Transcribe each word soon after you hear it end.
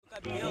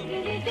Cabelo.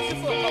 Se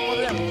for, qual o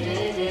problema?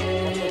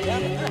 Tá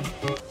entendendo, né?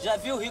 Já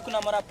viu rico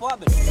namorar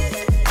pobre?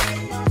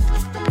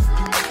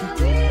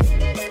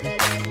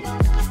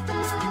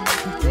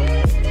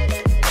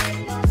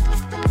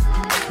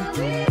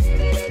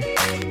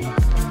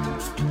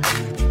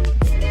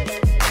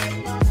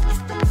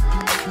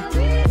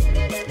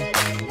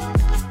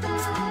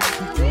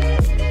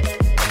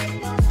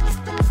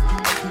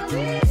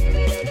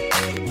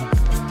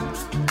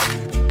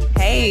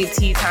 Hey,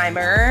 Tea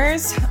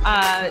Timers.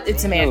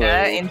 It's Amanda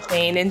and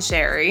Shane and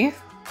Sherry.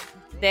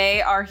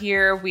 They are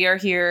here. We are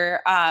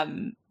here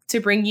to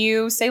bring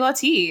you Say La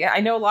Tea. I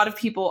know a lot of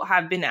people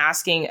have been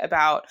asking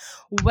about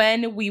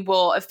when we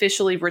will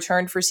officially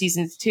return for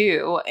season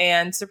 2.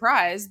 And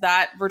surprise,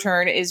 that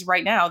return is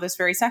right now, this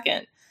very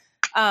second.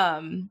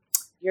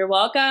 You're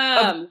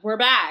welcome. We're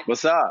back.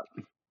 What's up?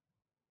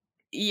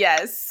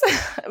 Yes.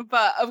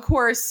 But of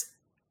course,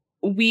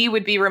 we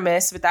would be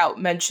remiss without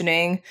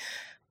mentioning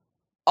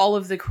all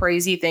of the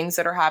crazy things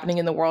that are happening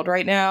in the world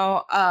right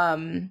now.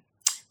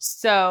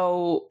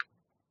 So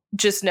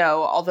just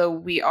know, although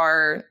we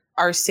are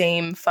our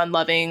same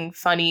fun-loving,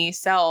 funny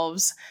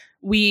selves,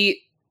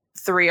 we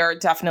three are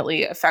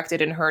definitely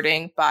affected and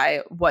hurting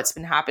by what's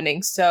been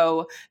happening.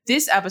 So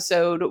this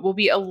episode will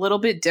be a little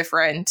bit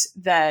different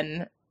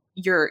than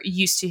you're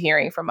used to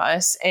hearing from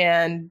us.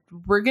 And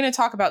we're going to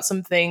talk about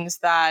some things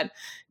that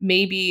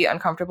may be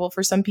uncomfortable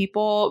for some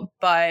people,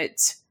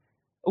 but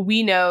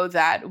we know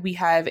that we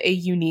have a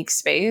unique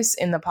space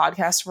in the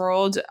podcast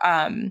world,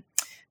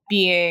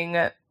 being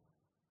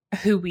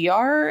who we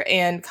are,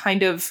 and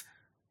kind of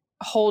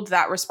hold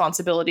that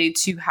responsibility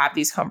to have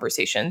these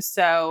conversations.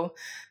 So,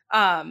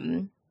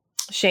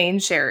 Shane,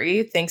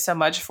 Sherry, thanks so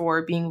much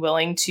for being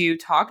willing to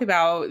talk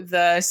about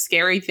the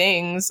scary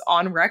things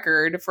on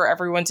record for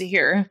everyone to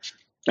hear.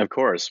 Of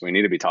course, we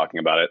need to be talking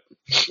about it.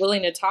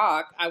 Willing to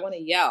talk. I want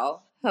to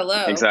yell.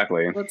 Hello.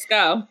 Exactly. Let's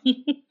go.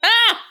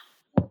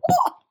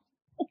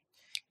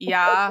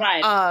 Yeah.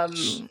 Right.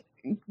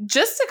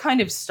 Just to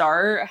kind of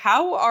start,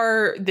 how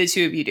are the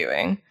two of you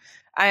doing?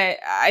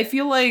 I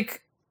feel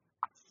like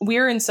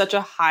we're in such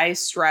a high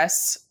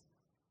stress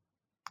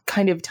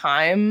kind of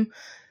time.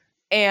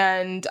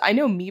 And I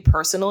know me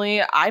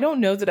personally, I don't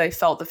know that I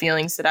felt the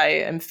feelings that I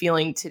am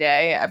feeling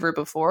today ever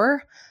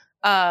before.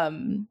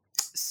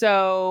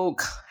 So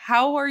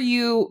how are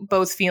you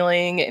both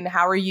feeling, and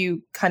how are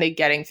you kind of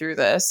getting through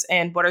this?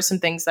 And what are some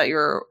things that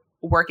you're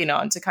working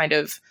on to kind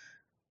of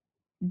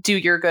do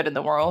your good in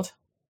the world?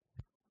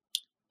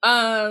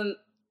 I'll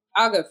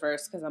go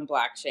first because I'm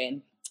Black,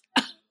 Shane.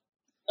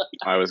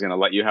 I was going to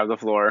let you have the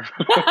floor.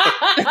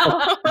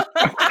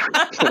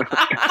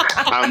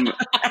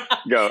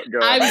 Go.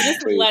 I'm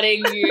just please.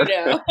 letting you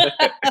know.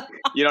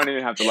 You don't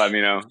even have to let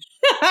me know.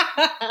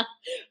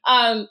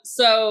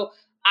 So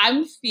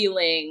I'm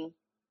feeling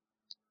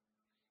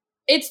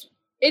this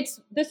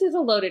is a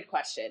loaded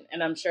question,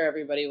 and I'm sure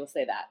everybody will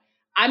say that.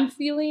 I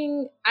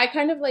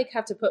kind of like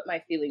have to put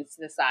my feelings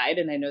to the side,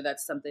 and I know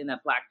that's something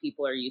that Black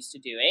people are used to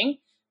doing,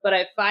 but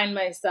I find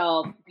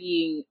myself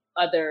being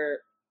other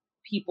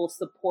people's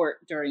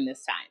support during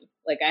this time.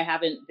 Like, I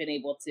haven't been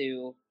able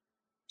to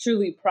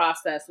truly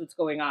process what's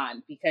going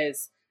on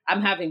because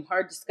I'm having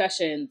hard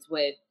discussions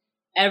with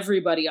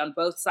everybody on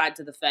both sides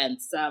of the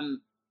fence.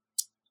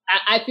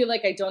 I feel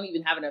like I don't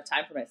even have enough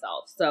time for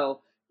myself.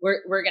 So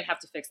we're going to have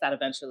to fix that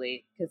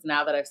eventually, because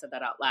now that I've said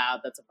that out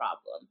loud, that's a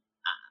problem.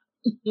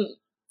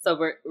 So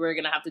we're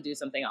going to have to do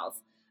something else.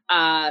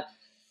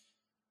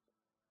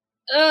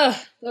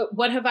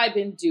 What have I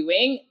been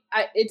doing?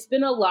 It's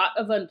been a lot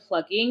of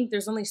unplugging.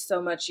 There's only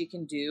so much you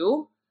can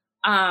do.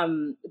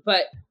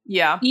 But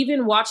Yeah.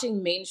 even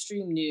watching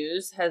mainstream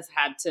news has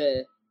had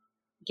to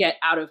get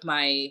out of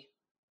my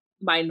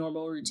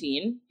normal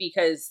routine,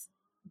 because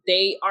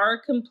they are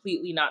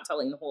completely not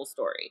telling the whole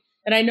story.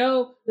 And I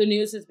know the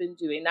news has been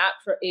doing that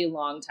for a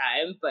long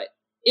time, but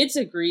it's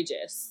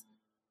egregious.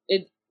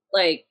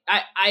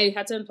 I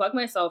had to unplug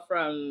myself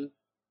from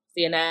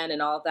CNN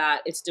and all of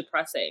that. It's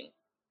depressing.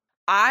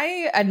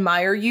 I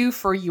admire you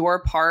for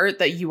your part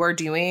that you are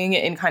doing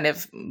in kind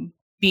of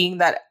being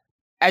that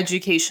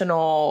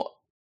educational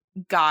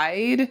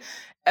guide,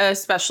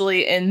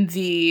 especially in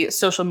the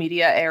social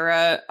media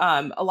era.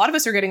 A lot of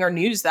us are getting our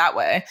news that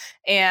way.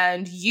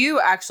 And you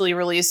actually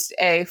released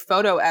a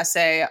photo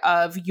essay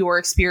of your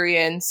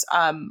experience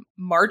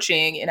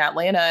marching in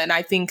Atlanta. And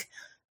I think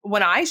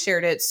when I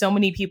shared it, so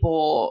many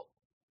people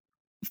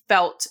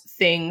felt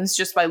things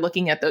just by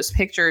looking at those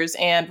pictures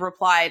and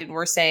replied and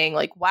were saying,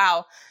 like,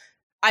 wow,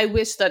 I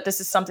wish that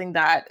this is something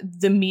that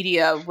the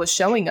media was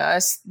showing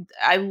us.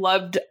 I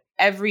loved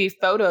every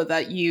photo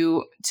that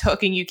you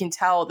took, and you can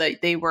tell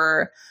that they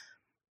were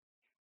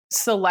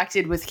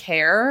selected with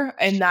care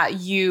and that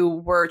you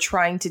were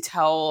trying to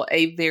tell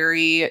a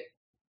very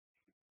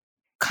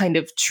kind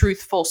of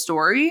truthful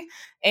story.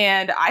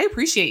 And I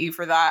appreciate you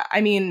for that. I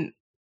mean,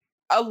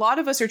 a lot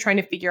of us are trying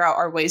to figure out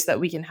our ways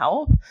that we can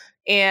help.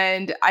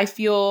 And I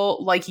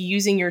feel like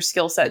using your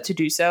skill set to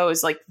do so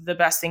is like the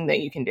best thing that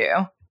you can do.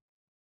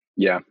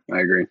 Yeah, I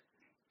agree.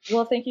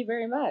 Well, thank you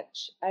very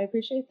much. I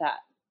appreciate that.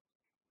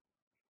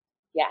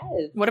 Yes.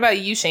 What about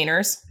you,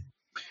 Shaners?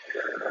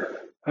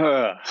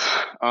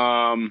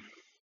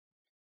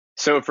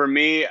 So for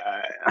me,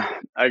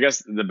 I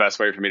guess the best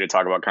way for me to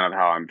talk about kind of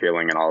how I'm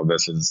feeling and all of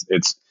this is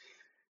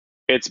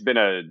it's been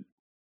a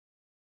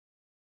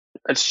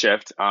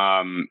shift.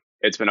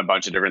 It's been a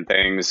bunch of different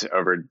things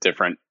over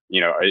different,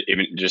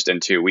 even just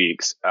in 2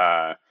 weeks.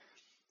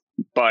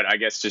 But I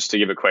guess just to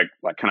give a quick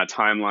like kind of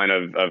timeline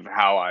of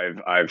how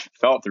I've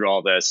felt through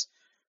all this.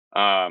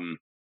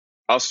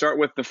 I'll start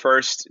with the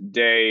first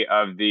day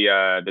of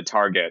the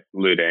Target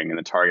looting and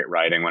the Target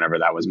rioting, whenever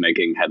that was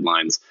making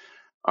headlines.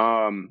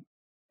 And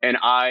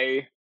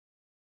I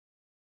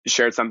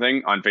shared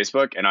something on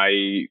Facebook, and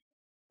I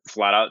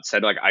flat out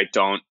said, like, I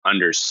don't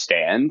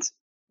understand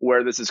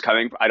where this is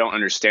coming from. I don't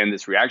understand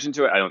this reaction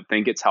to it. I don't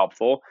think it's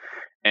helpful.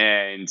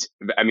 And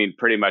I mean,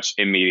 pretty much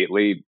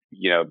immediately,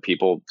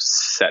 people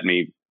set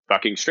me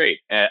fucking straight,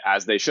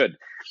 as they should.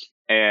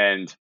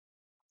 And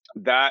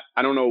that,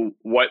 I don't know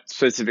what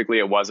specifically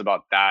it was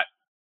about that,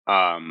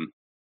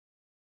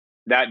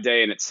 that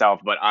day in itself,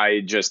 but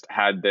I just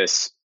had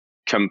this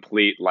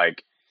complete,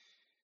 like,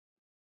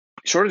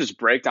 sort of just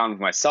breakdown with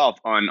myself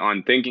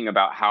on thinking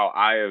about how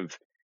I have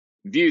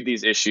viewed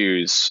these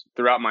issues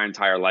throughout my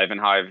entire life and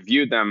how I've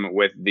viewed them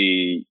with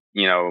the,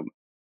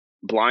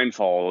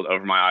 blindfold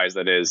over my eyes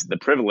that is the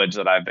privilege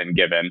that I've been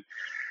given.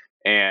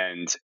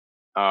 And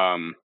I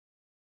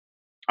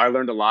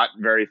learned a lot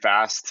very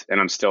fast, and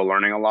I'm still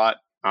learning a lot.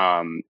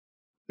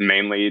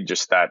 Mainly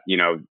just that,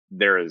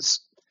 there is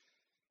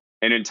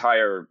an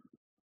entire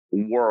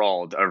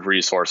world of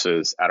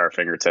resources at our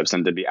fingertips,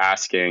 and to be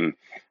asking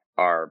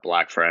our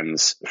Black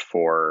friends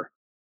for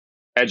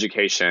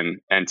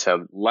education and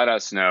to let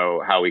us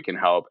know how we can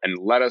help and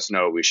let us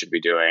know what we should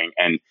be doing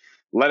and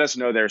let us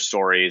know their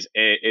stories,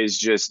 it is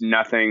just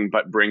nothing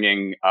but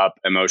bringing up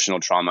emotional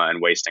trauma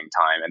and wasting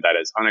time. And that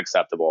is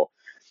unacceptable.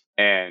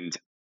 And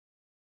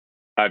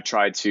I've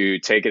tried to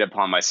take it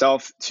upon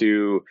myself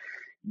to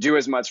do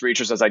as much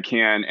research as I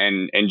can.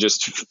 And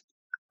just,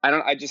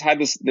 I just had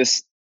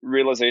this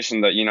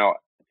realization that,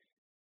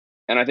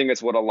 and I think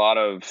it's what a lot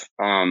of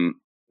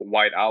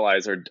white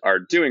allies are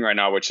doing right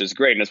now, which is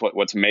great. And it's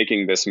what's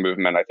making this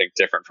movement, I think,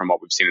 different from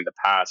what we've seen in the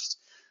past,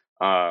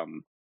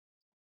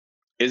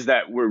 is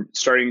that we're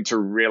starting to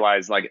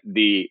realize like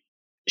the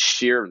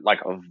sheer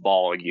like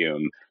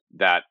volume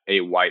that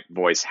a white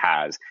voice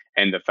has,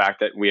 and the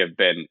fact that we have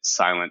been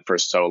silent for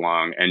so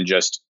long, and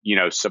just,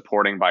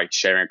 supporting by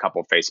sharing a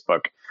couple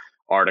Facebook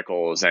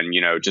articles and,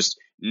 just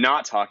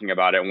not talking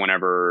about it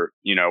whenever,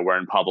 we're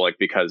in public,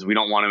 because we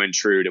don't want to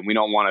intrude and we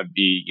don't want to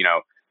be,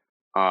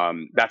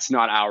 that's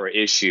not our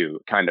issue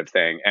kind of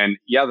thing. And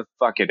yeah, the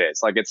fuck it is.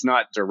 Like, it's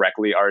not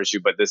directly our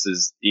issue, but this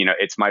is,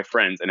 it's my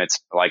friends, and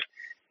it's like,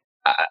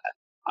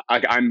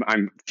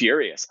 I'm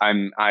furious.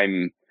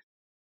 I'm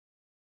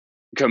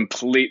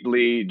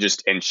completely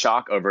just in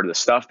shock over the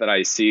stuff that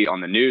I see on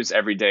the news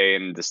every day,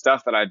 and the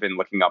stuff that I've been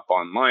looking up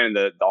online,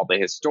 all the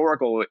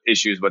historical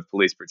issues with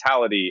police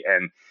brutality.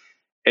 And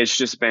it's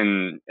just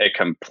been a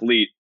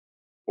complete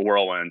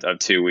whirlwind of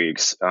 2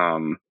 weeks,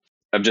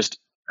 of just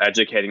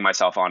educating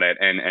myself on it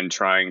and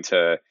trying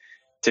to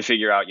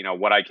figure out,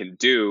 what I can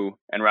do.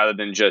 And rather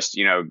than just,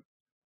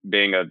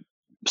 being a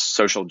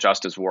social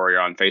justice warrior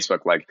on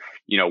Facebook, like,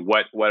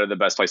 what are the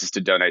best places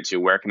to donate to?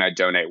 Where can I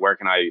donate? Where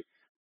can I,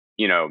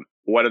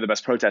 what are the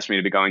best protests for me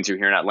to be going to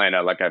here in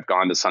Atlanta? Like, I've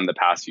gone to some the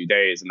past few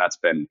days, and that's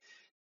been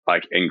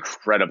like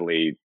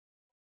incredibly,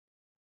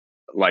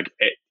 like,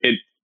 it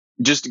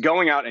just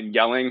going out and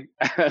yelling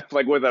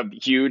like with a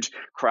huge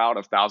crowd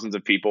of thousands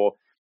of people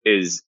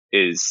is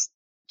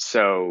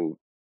so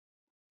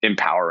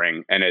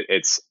empowering. And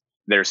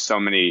there's so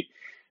many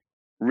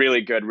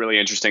really good, really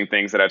interesting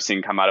things that I've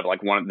seen come out of, like,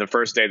 the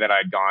first day that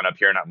I'd gone up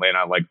here in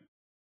Atlanta, like,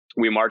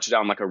 we marched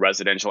down like a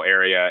residential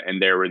area,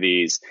 and there were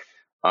these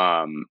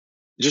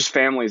just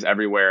families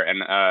everywhere.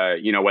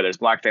 And whether it's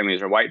Black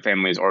families or white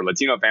families or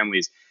Latino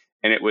families,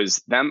 and it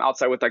was them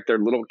outside with like their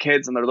little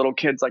kids, and their little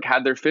kids like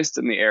had their fists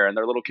in the air, and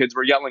their little kids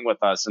were yelling with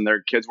us, and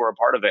their kids were a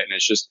part of it. And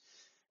it's just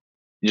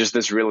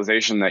this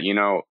realization that,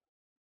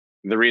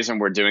 the reason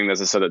we're doing this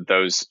is so that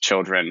those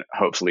children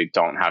hopefully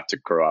don't have to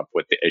grow up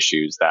with the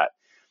issues that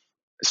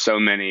so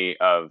many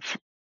of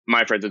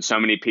my friends and so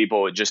many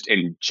people just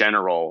in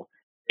general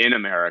in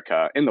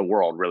America, in the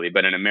world really,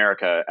 but in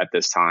America at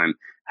this time,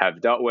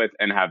 have dealt with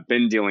and have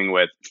been dealing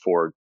with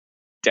for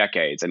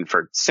decades and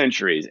for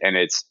centuries. And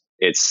it's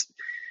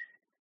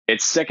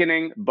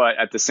sickening, but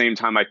at the same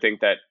time, I think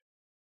that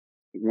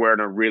we're in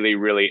a really,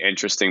 really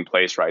interesting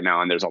place right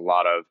now. And there's a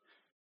lot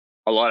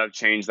of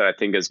change that I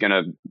think is going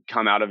to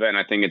come out of it. And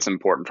I think it's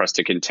important for us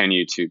to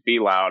continue to be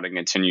loud and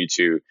continue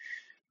to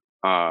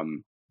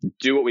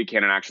do what we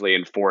can and actually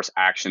enforce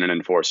action and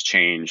enforce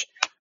change.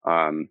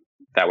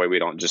 That way we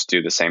don't just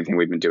do the same thing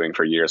we've been doing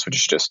for years, which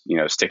is just,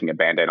 sticking a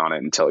Band-Aid on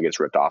it until it gets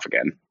ripped off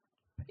again.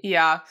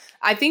 Yeah.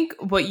 I think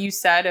what you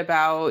said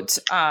about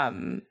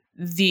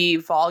the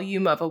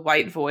volume of a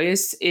white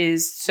voice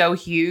is so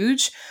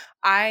huge.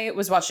 I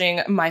was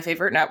watching my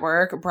favorite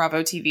network,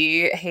 Bravo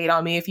TV. Hate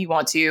on me if you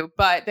want to,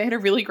 but they had a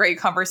really great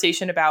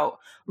conversation about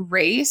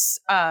race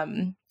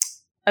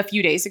a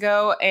few days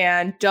ago.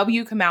 And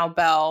W. Kamau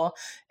Bell,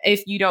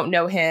 if you don't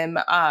know him,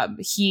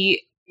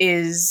 he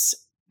is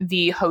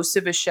the host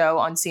of a show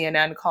on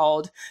CNN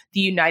called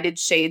The United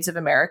Shades of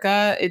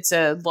America. It's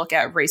a look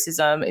at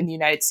racism in the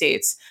United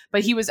States.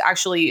 But he was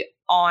actually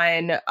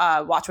on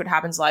Watch What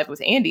Happens Live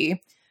with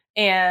Andy.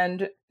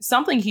 And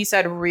something he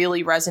said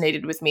really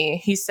resonated with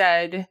me. He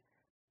said,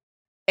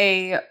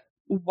 a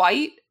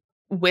white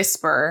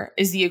whisper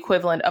is the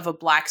equivalent of a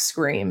black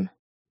scream.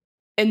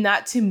 And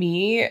that to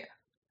me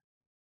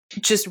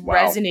just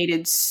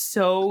resonated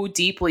so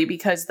deeply,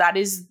 because that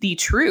is the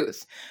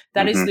truth.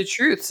 That is the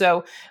truth.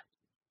 So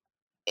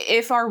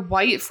if our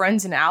white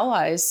friends and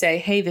allies say,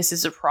 hey, this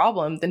is a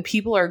problem, then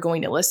people are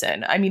going to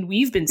listen. I mean,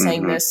 we've been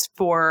saying this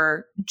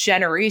for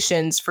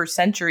generations, for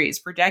centuries,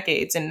 for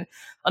decades. And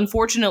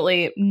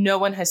unfortunately, no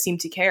one has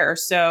seemed to care.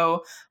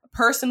 So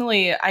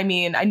personally, I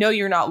mean, I know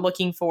you're not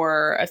looking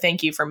for a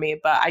thank you from me,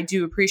 but I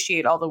do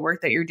appreciate all the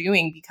work that you're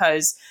doing,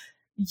 because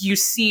you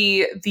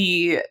see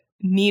the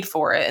need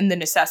for it and the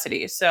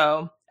necessity.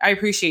 So I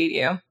appreciate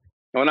you.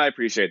 Well, and I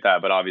appreciate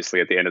that. But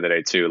obviously, at the end of the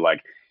day, too,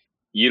 like,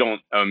 you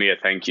don't owe me a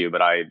thank you,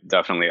 but I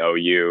definitely owe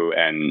you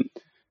and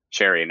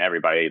Sherry and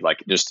everybody.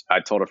 Like, just,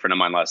 I told a friend of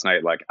mine last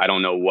night, like, I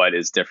don't know what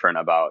is different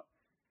about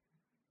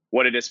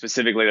what it is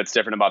specifically that's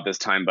different about this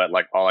time, but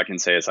like, all I can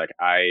say is, like,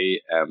 I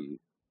am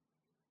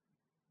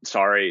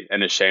sorry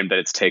and ashamed that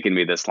it's taken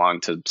me this long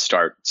to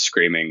start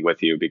screaming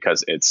with you,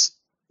 because it's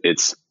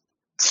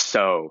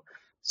so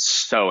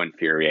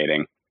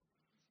infuriating.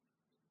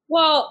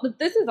 Well,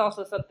 this is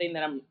also something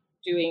that I'm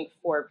doing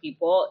for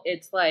people.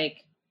 It's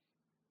like,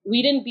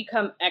 we didn't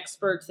become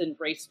experts in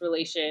race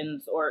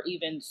relations or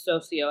even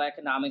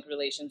socioeconomic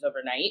relations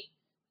overnight.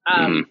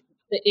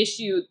 The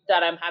issue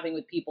that I'm having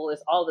with people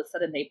is all of a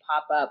sudden they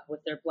pop up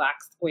with their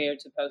black square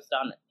to post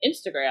on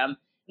Instagram, and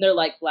they're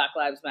like, Black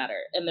Lives Matter.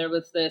 And there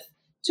was this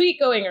tweet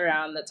going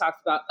around that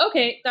talks about,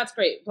 okay, that's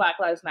great, Black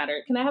Lives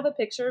Matter. Can I have a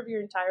picture of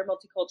your entire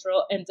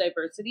multicultural and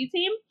diversity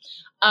team?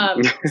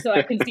 So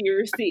I can see your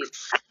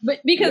receipts. But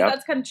because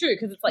that's kind of true,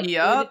 because it's like,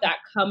 where did that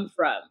come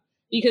from?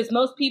 Because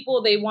most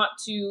people, they want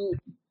to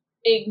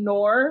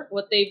ignore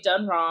what they've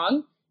done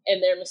wrong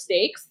and their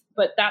mistakes,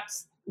 but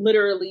that's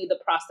literally the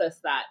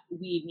process that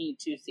we need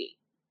to see.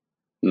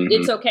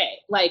 It's okay.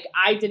 Like,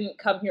 I didn't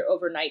come here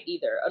overnight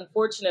either.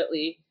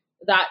 Unfortunately,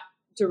 that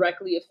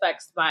directly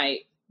affects my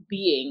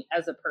being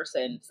as a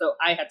person. So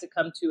I had to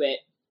come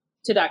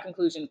to that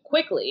conclusion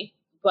quickly,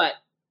 but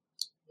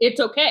it's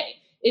okay.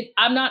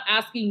 I'm not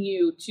asking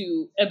you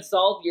to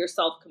absolve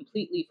yourself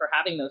completely for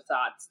having those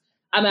thoughts.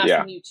 I'm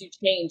asking you to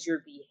change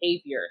your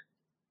behavior.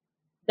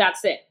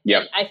 That's it.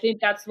 Yep. And I think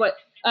that's what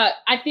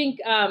I think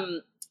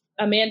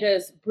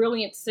Amanda's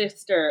brilliant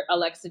sister,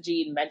 Alexa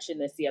Jean,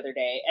 mentioned this the other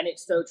day, and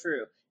it's so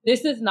true.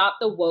 This is not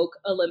the woke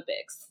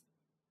Olympics.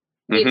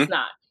 It's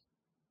not.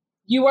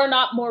 You are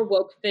not more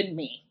woke than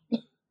me.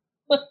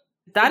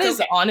 That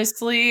is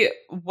honestly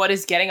what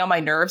is getting on my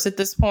nerves at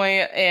this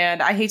point.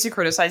 And I hate to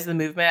criticize the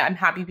movement. I'm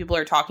happy people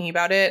are talking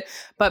about it.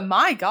 But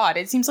my God,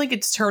 it seems like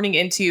it's turning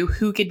into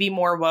who could be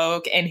more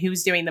woke and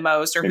who's doing the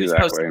most, or who's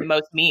posting the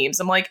most memes.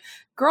 I'm like,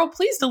 girl,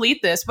 please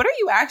delete this. What are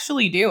you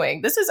actually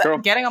doing? This is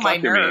getting on my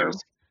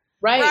nerves.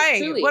 Right.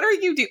 Truly. What are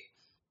you doing?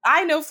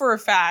 I know for a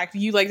fact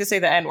you like to say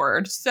the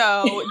N-word.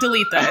 So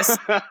delete this.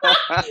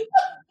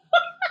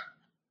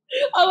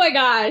 Oh my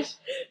gosh.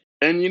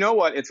 And you know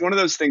what? It's one of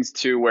those things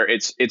too, where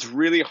it's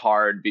really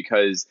hard,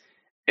 because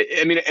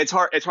I mean, it's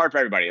hard for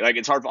everybody. Like,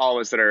 it's hard for all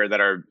of us that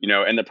are, you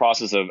know, in the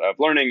process of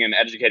learning and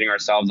educating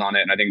ourselves on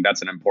it. And I think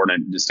that's an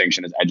important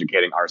distinction, is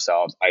educating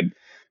ourselves. I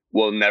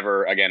will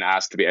never again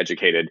ask to be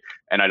educated.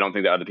 And I don't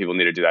think that other people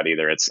need to do that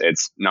either.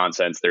 It's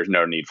nonsense. There's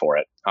no need for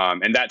it.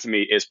 And that to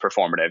me is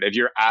performative. If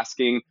you're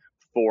asking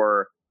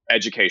for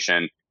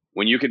education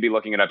when you could be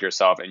looking it up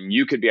yourself and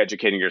you could be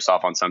educating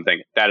yourself on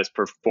something, that is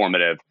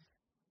performative.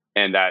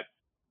 And that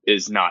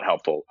is not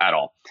helpful at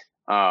all.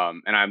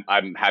 And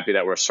I'm happy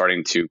that we're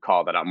starting to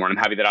call that out more. And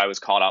I'm happy that I was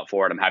called out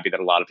for it. I'm happy that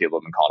a lot of people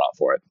have been called out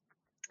for it.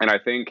 And I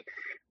think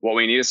what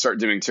we need to start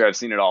doing too, I've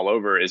seen it all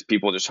over, is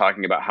people just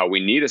talking about how we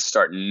need to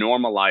start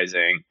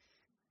normalizing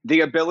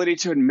the ability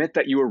to admit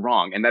that you were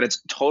wrong, and that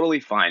it's totally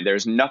fine.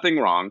 There's nothing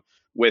wrong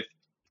with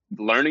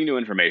learning new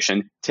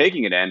information,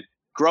 taking it in,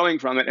 growing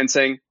from it, and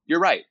saying, you're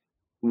right.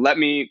 Let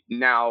me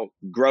now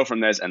grow from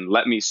this, and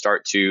let me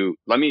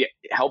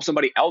help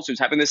somebody else who's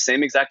having the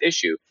same exact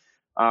issue,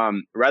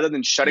 rather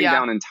than shutting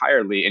down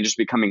entirely and just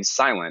becoming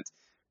silent.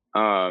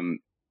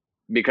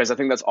 Because I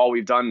think that's all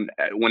we've done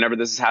whenever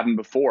this has happened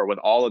before, with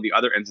all of the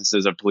other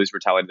instances of police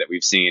brutality that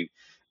we've seen.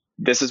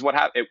 This is what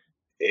happened.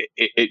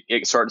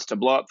 It starts to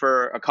blow up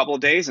for a couple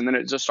of days, and then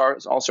it just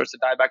starts to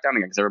die back down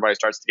again, because everybody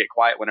starts to get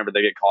quiet whenever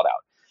they get called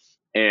out.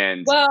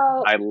 And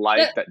I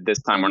like that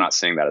this time we're not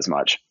seeing that as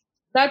much.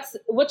 That's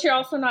what you're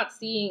also not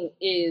seeing,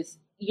 is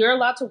you're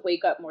allowed to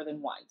wake up more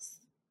than once.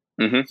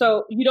 Mhm.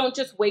 So you don't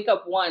just wake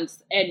up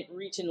once and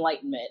reach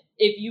enlightenment.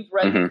 If you've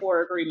read the Mhm.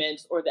 Four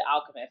Agreements or The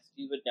Alchemist,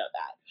 you would know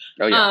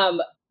that. Oh yeah.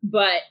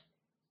 But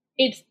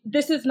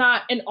this is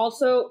not, and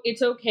also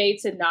it's okay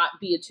to not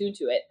be attuned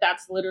to it.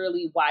 That's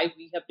literally why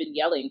we have been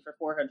yelling for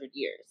 400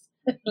 years.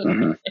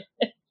 Mhm.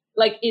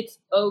 Like, it's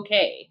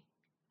okay.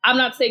 I'm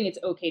not saying it's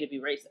okay to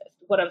be racist.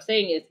 What I'm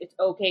saying is it's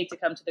okay to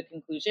come to the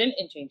conclusion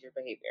and change your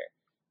behavior.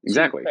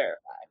 Exactly. To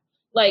clarify.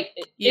 Like,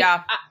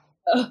 Yeah.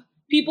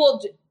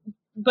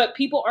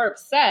 people are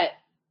upset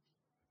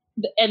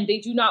and they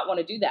do not want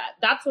to do that.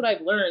 That's what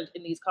I've learned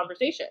in these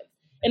conversations.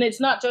 And it's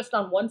not just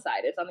on one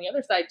side, it's on the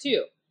other side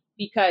too.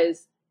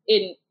 Because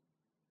it's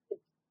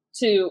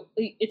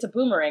a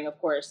boomerang, of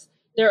course.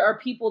 There are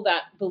people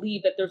that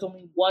believe that there's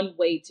only one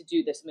way to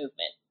do this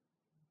movement.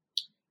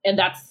 And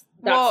that's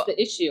the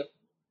issue.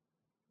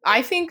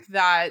 I think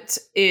that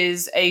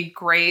is a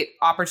great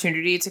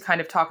opportunity to kind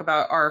of talk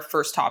about our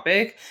first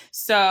topic.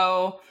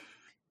 So,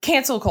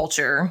 cancel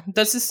culture.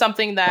 This is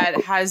something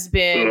that has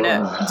been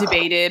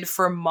debated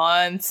for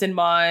months and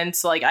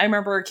months. Like, I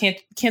remember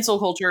cancel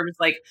culture was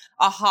like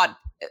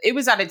it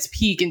was at its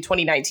peak in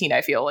 2019.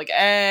 I feel like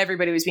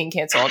everybody was being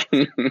canceled.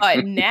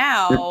 But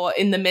now,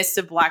 in the midst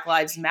of Black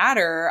Lives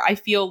Matter, I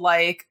feel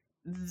like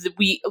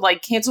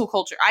cancel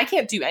culture. I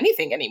can't do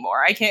anything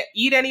anymore. I can't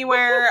eat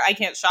anywhere. I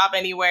can't shop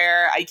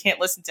anywhere. I can't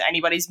listen to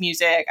anybody's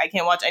music. I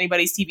can't watch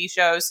anybody's TV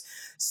shows.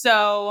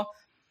 So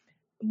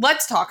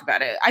let's talk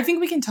about it. I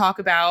think we can talk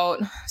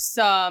about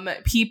some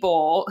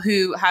people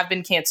who have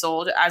been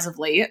canceled as of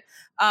late.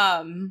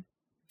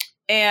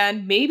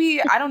 And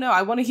maybe, I don't know,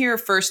 I want to hear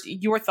first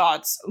your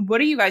thoughts. What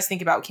do you guys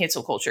think about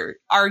cancel culture?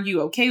 Are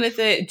you okay with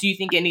it? Do you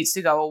think it needs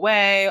to go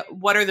away?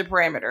 What are the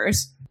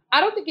parameters? I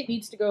don't think it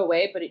needs to go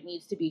away, but it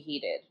needs to be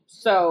heeded.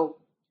 So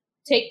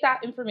take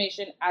that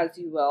information as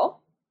you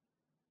will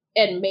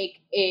and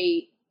make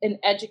an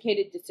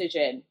educated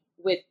decision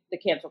with the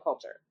cancel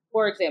culture.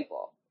 For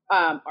example,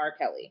 R.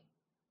 Kelly.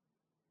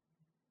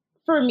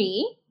 For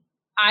me,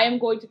 I am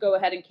going to go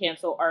ahead and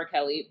cancel R.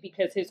 Kelly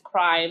because his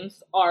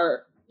crimes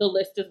the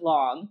list is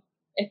long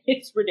and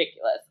it's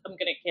ridiculous. I'm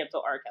going to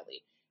cancel R.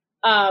 Kelly.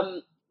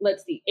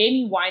 Let's see.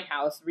 Amy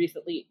Winehouse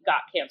recently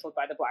got canceled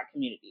by the Black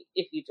community,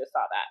 if you just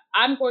saw that.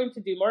 I'm going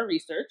to do more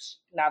research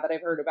now that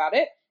I've heard about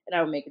it, and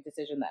I will make a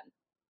decision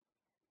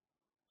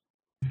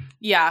then.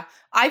 Yeah,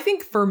 I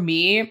think for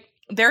me,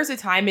 there's a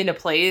time and a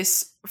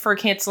place for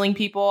canceling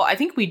people. I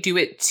think we do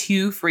it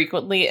too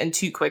frequently and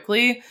too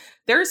quickly.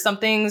 There are some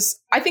things,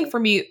 I think for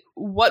me,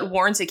 what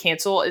warrants a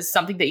cancel is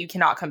something that you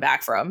cannot come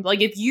back from. Like,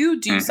 if you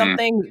do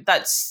something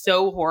that's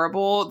so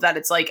horrible that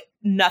it's like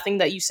nothing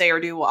that you say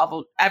or do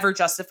will ever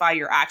justify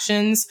your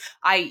actions,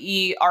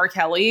 i.e. R.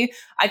 Kelly,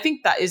 I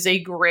think that is a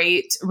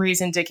great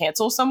reason to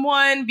cancel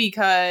someone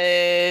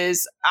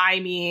because, I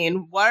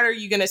mean, what are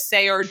you going to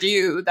say or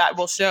do that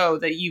will show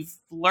that you've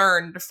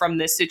learned from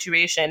this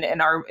situation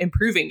and are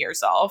improving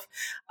yourself?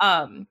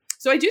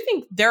 So I do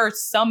think there are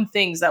some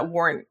things that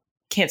warrant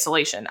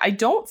cancellation. I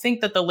don't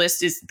think that the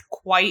list is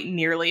quite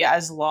nearly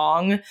as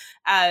long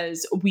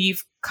as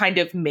we've kind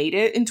of made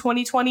it in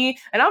 2020.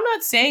 And I'm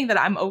not saying that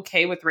I'm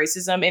okay with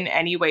racism in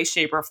any way,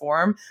 shape, or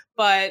form,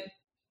 but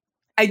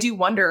I do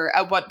wonder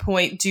at what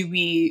point do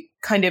we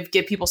kind of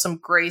give people some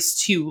grace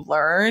to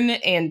learn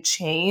and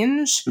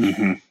change.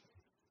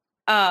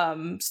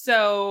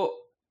 So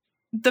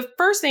the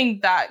first thing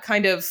that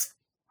kind of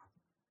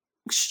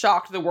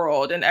shocked the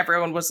world and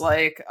everyone was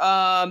like,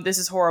 this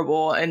is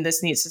horrible and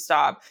this needs to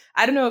stop.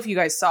 I don't know if you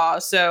guys saw.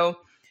 So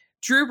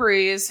Drew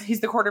Brees,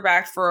 he's the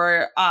quarterback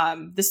for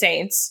the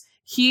Saints.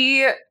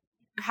 He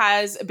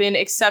has been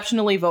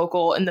exceptionally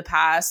vocal in the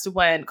past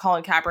when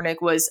Colin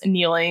Kaepernick was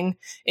kneeling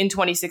in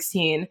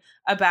 2016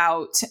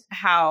 about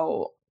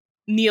how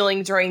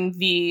kneeling during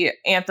the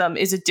anthem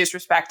is a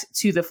disrespect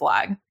to the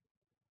flag.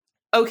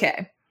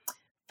 Okay.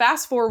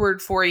 Fast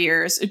forward 4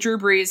 years, Drew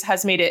Brees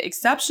has made it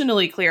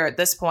exceptionally clear at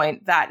this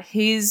point that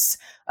his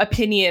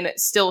opinion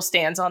still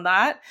stands on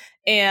that.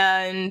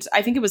 And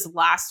I think it was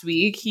last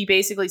week, he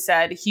basically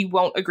said he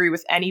won't agree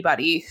with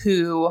anybody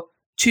who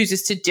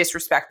chooses to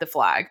disrespect the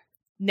flag.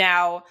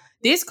 Now,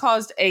 this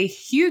caused a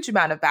huge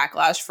amount of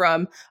backlash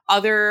from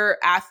other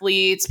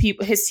athletes.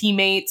 People, his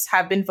teammates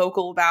have been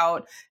vocal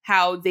about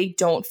how they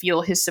don't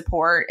feel his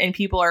support, and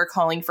people are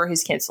calling for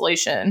his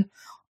cancellation.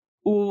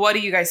 What do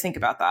you guys think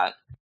about that?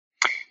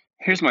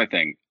 Here's my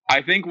thing.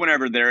 I think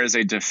whenever there is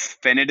a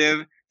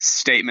definitive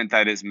statement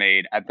that is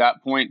made at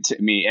that point,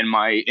 to me,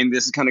 and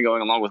this is kind of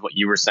going along with what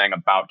you were saying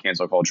about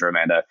cancel culture,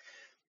 Amanda,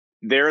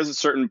 there is a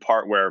certain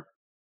part where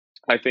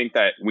I think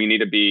that we need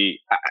to be,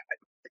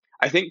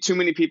 I think too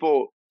many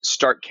people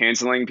start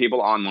canceling people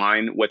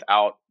online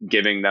without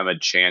giving them a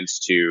chance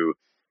to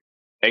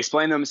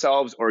explain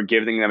themselves or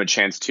giving them a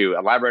chance to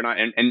elaborate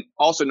on, and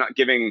also not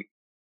giving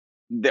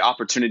the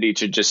opportunity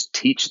to just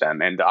teach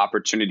them and the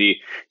opportunity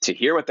to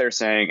hear what they're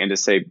saying and to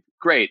say,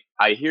 great,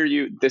 I hear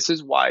you. This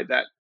is why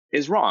that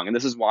is wrong. And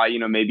this is why,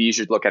 maybe you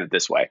should look at it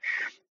this way.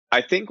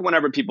 I think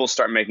whenever people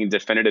start making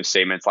definitive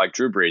statements like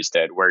Drew Brees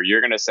did, where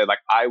you're going to say, like,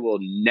 I will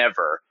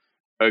never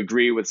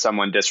agree with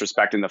someone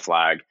disrespecting the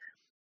flag,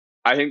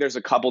 I think there's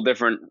a couple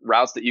different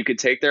routes that you could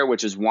take there,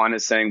 which is one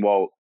is saying,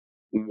 well,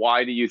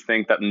 why do you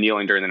think that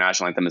kneeling during the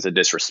national anthem is a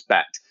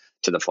disrespect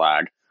to the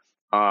flag?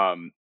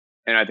 And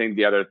I think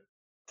the other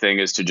thing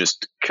is to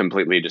just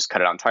completely just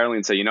cut it out entirely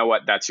and say, you know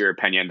what, that's your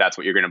opinion. That's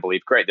what you're going to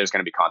believe. Great. There's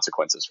going to be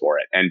consequences for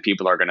it. And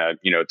people are going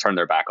to, turn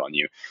their back on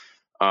you.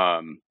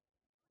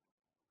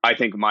 I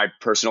think my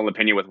personal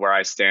opinion with where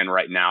I stand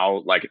right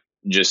now, like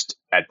just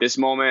at this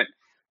moment,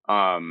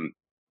 and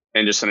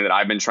just something that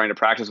I've been trying to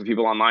practice with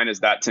people online,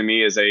 is that to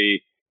me is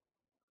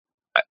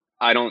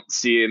I don't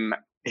see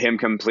him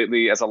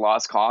completely as a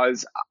lost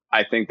cause.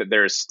 I think that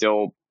there's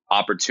still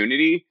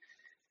opportunity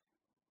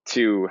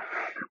to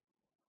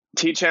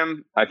teach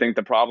him. I think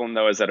the problem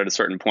though is that at a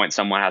certain point,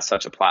 someone has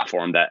such a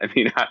platform that,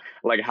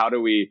 like, how do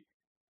we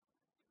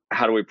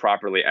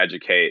properly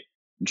educate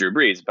Drew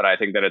Brees? But I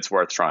think that it's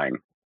worth trying.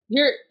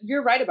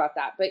 You're right about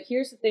that. But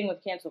here's the thing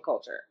with cancel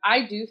culture.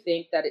 I do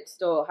think that it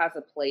still has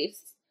a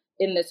place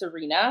in this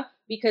arena,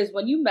 because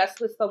when you mess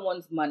with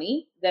someone's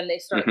money, then they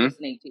start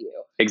listening to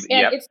you.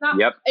 It's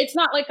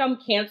not like I'm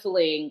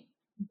canceling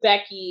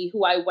Becky,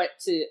 who I went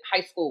to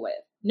high school with.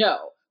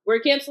 No,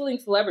 we're canceling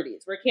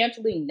celebrities. We're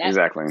canceling Netflix.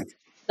 Exactly.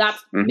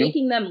 That's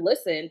making them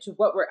listen to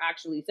what we're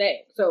actually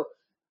saying. So,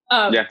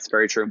 it's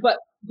very true.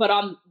 But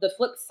on the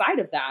flip side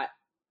of that,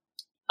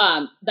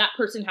 that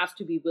person has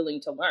to be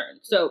willing to learn.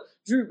 So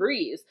Drew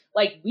Brees,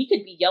 like, we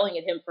could be yelling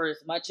at him for as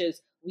much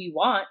as we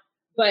want,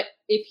 but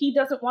if he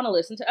doesn't want to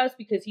listen to us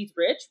because he's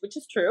rich, which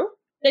is true,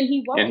 then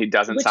he won't. And he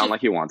doesn't sound like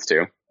he wants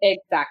to.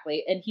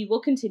 Exactly. And he will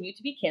continue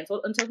to be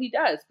canceled until he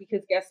does,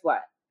 because guess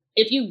what?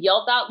 If you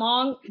yelled that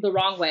long the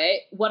wrong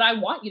way, what I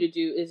want you to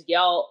do is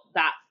yell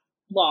that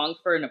long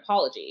for an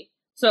apology.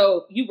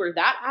 So you were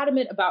that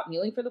adamant about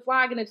kneeling for the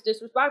flag and it's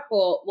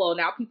disrespectful. Well,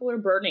 now people are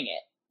burning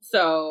it.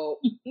 So...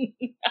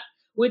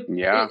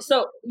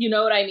 So you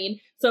know what I mean?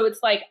 So it's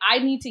like, I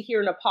need to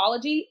hear an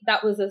apology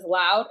that was as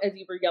loud as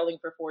you were yelling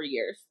for 4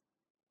 years.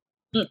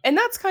 And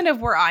that's kind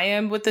of where I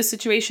am with this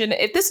situation.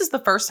 If this is the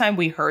first time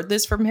we heard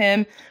this from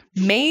him,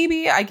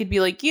 maybe I could be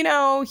like,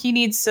 he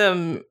needs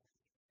some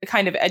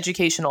kind of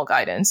educational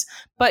guidance.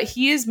 But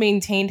he has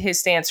maintained his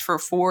stance for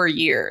 4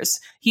 years.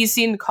 He's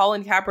seen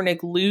Colin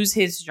Kaepernick lose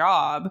his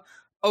job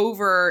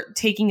over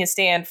taking a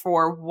stand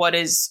for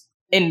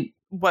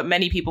what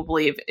many people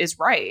believe is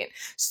right.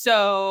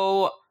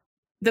 So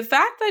the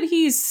fact that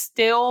he's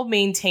still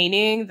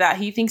maintaining that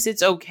he thinks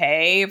it's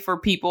okay for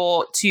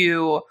people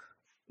to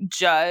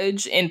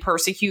judge and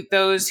persecute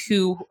those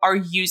who are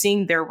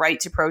using their right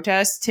to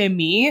protest, to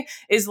me,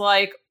 is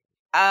like,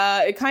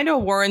 it kind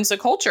of warrants a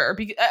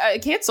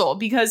cancel,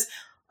 because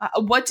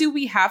what do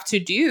we have to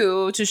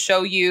do to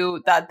show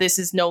you that this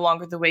is no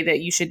longer the way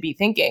that you should be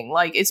thinking?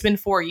 Like, it's been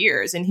 4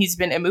 years and he's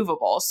been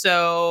immovable.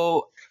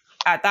 So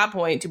at that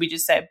point, do we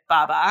just say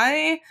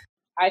bye-bye?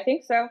 I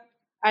think so.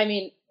 I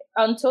mean,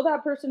 until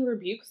that person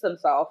rebukes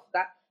themselves,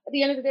 that at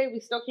the end of the day,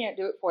 we still can't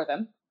do it for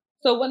them.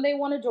 So when they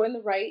want to join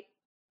the right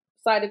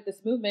side of this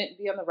movement,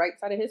 be on the right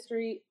side of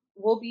history,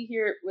 we'll be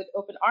here with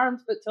open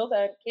arms. But till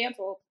then,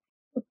 cancel.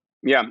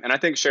 Yeah, and I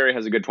think Sherry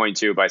has a good point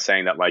too by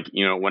saying that, like,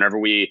 whenever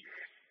we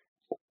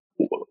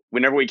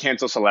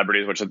cancel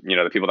celebrities, which are,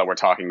 the people that we're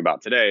talking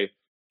about today,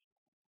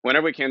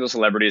 whenever we cancel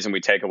celebrities and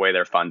we take away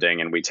their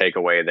funding and we take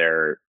away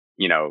their,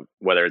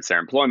 whether it's their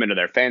employment or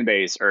their fan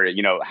base or,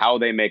 how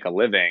they make a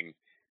living,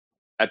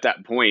 at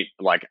that point,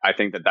 like, I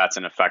think that that's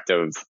an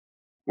effective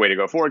way to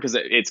go forward, because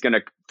it's going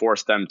to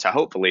force them to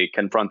hopefully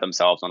confront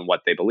themselves on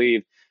what they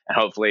believe. And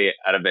hopefully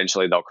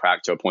eventually they'll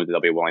crack to a point that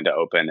they'll be willing to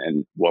open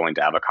and willing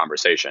to have a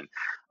conversation.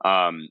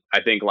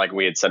 I think, like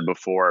we had said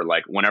before,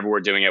 like, whenever we're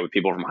doing it with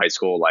people from high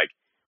school, like,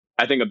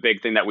 I think a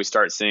big thing that we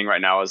start seeing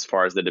right now as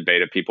far as the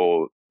debate of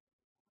people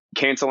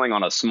canceling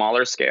on a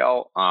smaller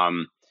scale,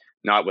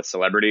 not with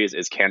celebrities,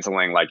 is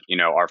canceling, like,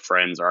 our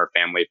friends or our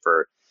family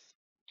for,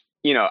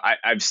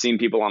 I've seen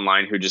people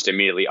online who just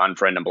immediately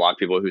unfriend and block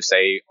people who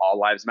say all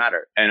lives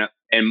matter.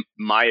 And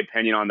my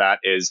opinion on that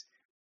is,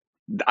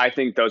 I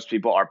think those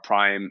people are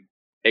prime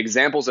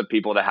examples of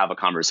people to have a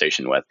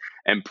conversation with,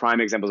 and prime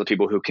examples of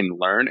people who can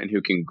learn and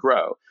who can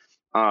grow.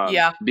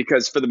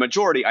 Because for the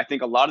majority, I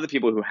think a lot of the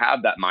people who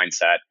have that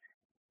mindset,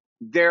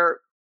 their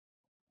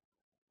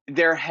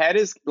head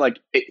is like,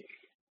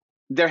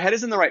 their head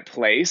is in the right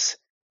place,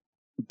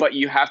 but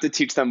you have to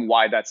teach them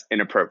why that's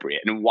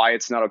inappropriate and why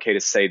it's not okay to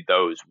say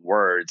those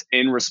words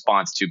in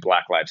response to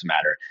Black Lives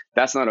Matter.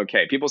 That's not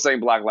okay. People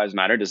saying Black Lives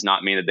Matter does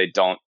not mean that they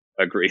don't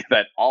agree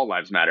that all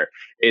lives matter.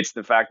 It's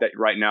the fact that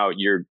right now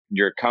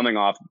you're coming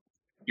off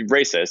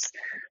racist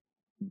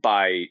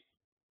by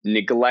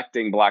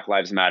neglecting Black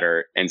Lives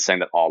Matter and saying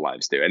that all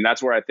lives do. And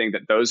that's where I think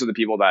that those are the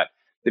people that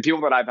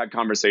I've had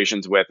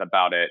conversations with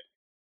about it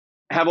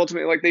have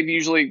ultimately, like, they've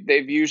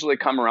usually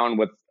come around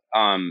with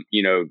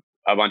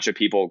a bunch of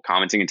people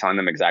commenting and telling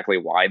them exactly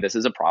why this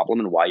is a problem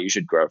and why you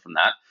should grow from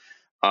that.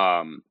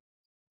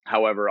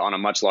 However, on a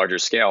much larger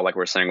scale, like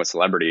we're saying with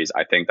celebrities,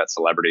 I think that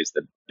celebrities,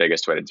 the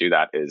biggest way to do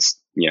that is,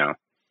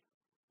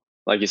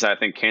 like you said, I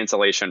think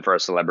cancellation for a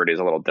celebrity is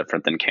a little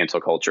different than cancel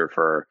culture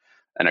for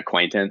an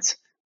acquaintance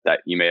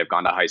that you may have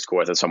gone to high school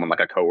with as someone like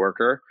a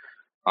coworker.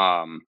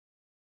 I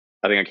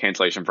think a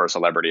cancellation for a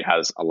celebrity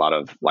has a lot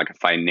of like a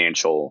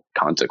financial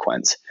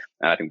consequence.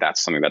 And I think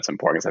that's something that's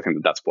important, because I think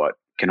that that's what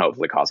can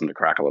hopefully cause them to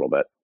crack a little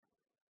bit.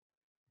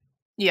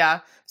 Yeah.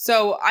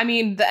 So, I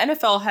mean, the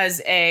NFL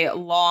has a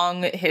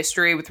long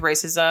history with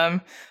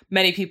racism.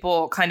 Many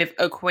people kind of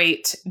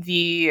equate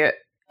the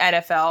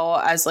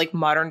NFL as like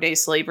modern day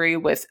slavery,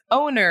 with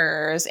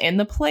owners and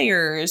the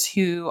players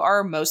who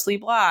are mostly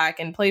Black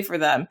and play for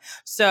them.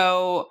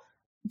 So,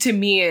 to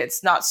me,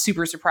 it's not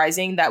super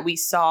surprising that we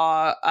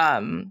saw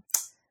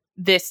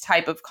this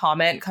type of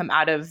comment come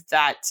out of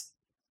that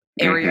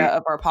area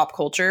of our pop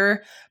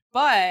culture.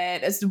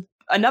 But as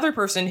another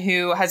person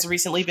who has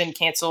recently been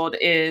canceled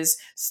is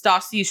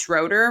Stassi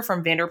Schroeder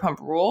from Vanderpump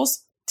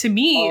Rules. To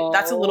me,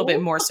 that's a little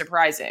bit more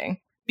surprising,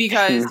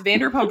 because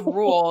Vanderpump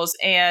Rules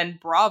and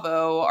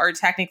Bravo are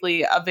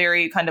technically a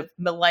very kind of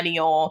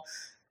millennial,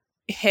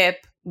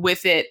 hip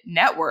with it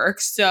network.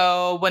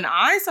 So when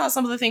I saw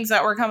some of the things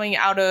that were coming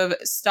out of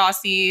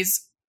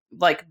Stassi's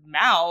like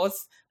mouth,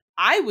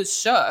 I was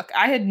shook.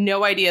 I had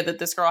no idea that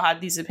this girl had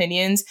these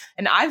opinions,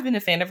 and I've been a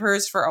fan of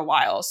hers for a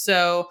while.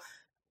 So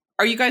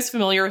are you guys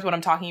familiar with what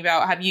I'm talking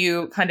about? Have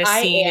you kind of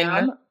seen? I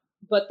am,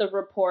 but the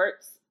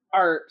reports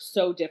are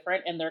so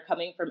different and they're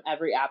coming from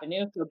every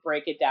avenue. So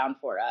break it down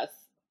for us.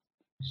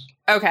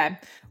 Okay,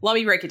 let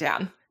me break it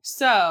down.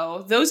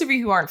 So, those of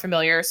you who aren't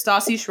familiar,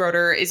 Stassi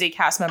Schroeder is a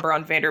cast member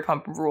on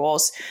Vanderpump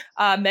Rules.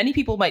 Many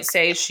people might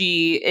say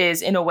she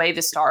is, in a way,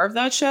 the star of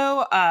that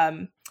show.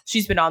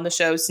 She's been on the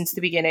show since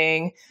the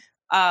beginning.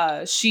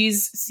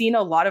 She's seen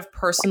a lot of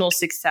personal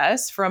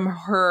success from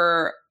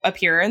her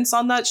appearance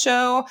on that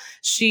show.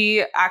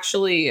 She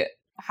actually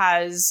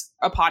has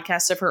a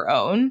podcast of her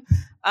own.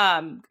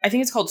 I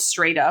think it's called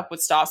Straight Up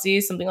with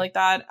Stassi, something like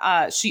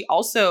that. She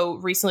also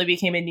recently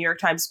became a New York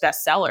Times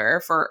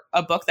bestseller for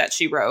a book that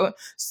she wrote.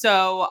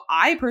 So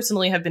I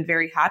personally have been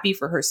very happy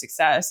for her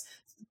success.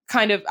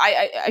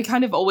 I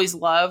kind of always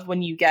love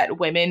when you get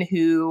women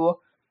who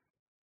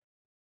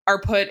are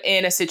put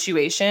in a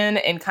situation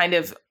and kind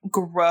of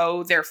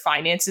grow their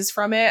finances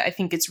from it. I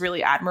think it's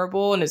really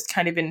admirable, and it's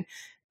kind of an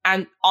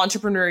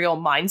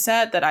entrepreneurial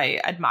mindset that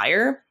I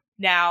admire.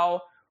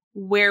 Now,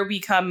 where we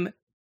come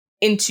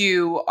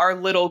into our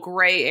little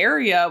gray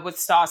area with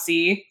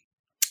Stassi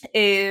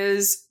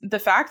is the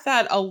fact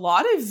that a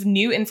lot of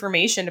new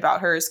information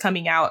about her is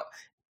coming out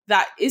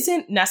that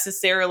isn't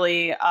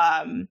necessarily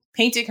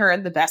painting her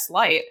in the best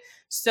light.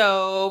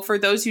 So for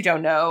those who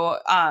don't know,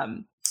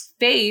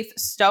 Faith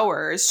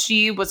Stowers,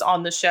 she was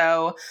on the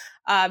show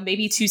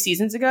maybe 2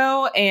 seasons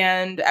ago,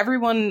 and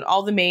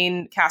all the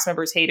main cast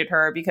members hated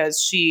her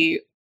because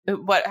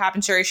what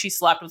happened, Sherry? She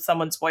slept with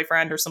someone's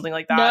boyfriend or something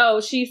like that?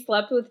 No, she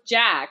slept with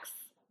Jax.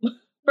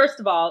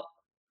 First of all,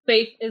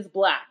 Faith is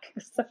Black,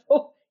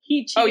 so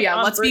he cheated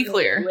on let's be Brittany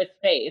clear. with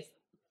Faith.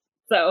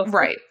 So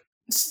right.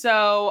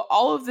 So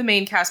all of the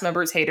main cast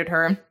members hated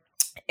her,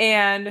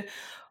 and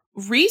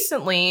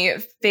recently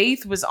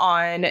Faith was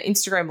on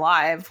Instagram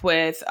Live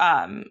with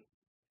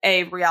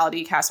a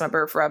reality cast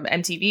member from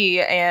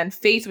MTV, and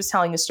Faith was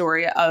telling a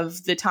story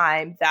of the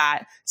time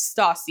that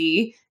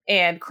Stassi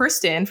and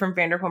Kristen from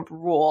Vanderpump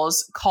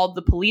Rules called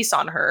the police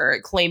on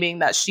her, claiming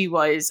that she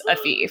was a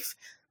thief.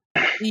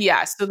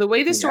 Yeah, so the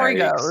way the story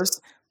goes,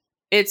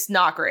 it's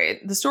not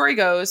great. The story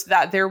goes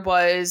that there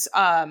was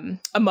a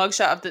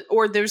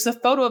mugshot there's a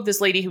photo of this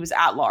lady who was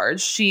at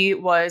large. She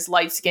was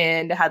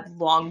light-skinned, had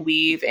long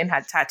weave, and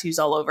had tattoos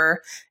all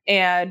over.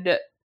 And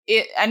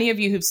any of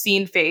you who've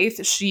seen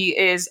Faith, she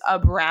is a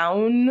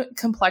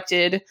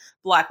brown-complected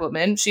Black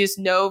woman. She has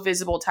no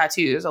visible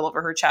tattoos all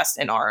over her chest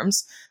and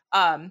arms.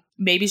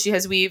 Maybe she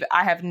has weave.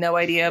 I have no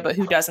idea, but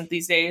who doesn't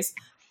these days?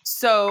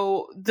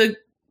 So the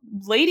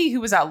lady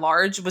who was at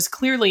large was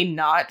clearly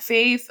not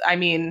Faith. I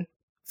mean,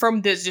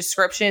 from the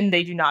description,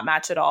 they do not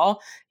match at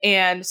all.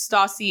 And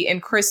Stassi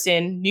and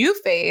Kristen knew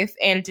Faith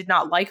and did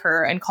not like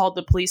her and called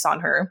the police on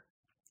her.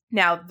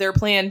 Now, their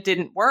plan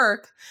didn't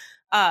work.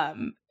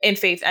 And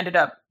Faith ended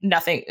up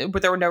nothing,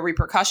 but there were no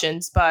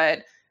repercussions.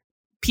 But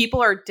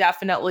people are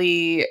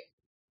definitely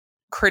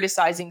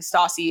criticizing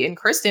Stassi and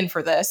Kristen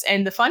for this.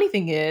 And the funny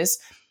thing is,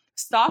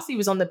 Stassi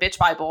was on the Bitch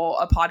Bible,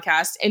 a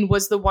podcast, and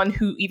was the one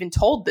who even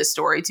told this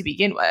story to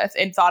begin with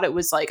and thought it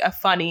was like a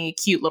funny,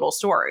 cute little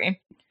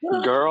story.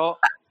 Girl,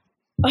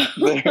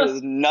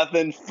 there's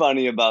nothing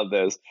funny about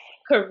this.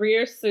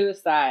 Career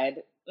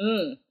suicide.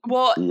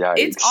 Well, Yikes.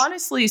 It's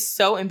honestly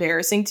so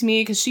embarrassing to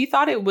me because she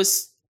thought it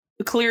was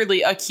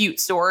clearly a cute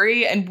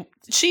story and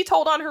she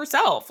told on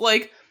herself.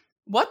 Like,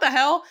 what the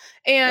hell?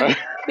 And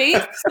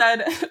Faith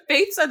said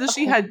that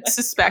she had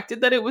suspected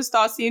that it was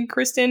Stassi and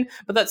Kristen,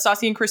 but that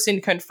Stassi and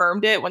Kristen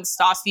confirmed it when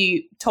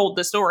Stassi told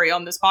the story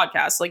on this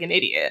podcast like an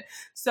idiot.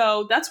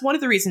 So that's one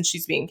of the reasons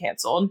she's being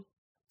canceled.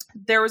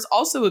 There was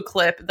also a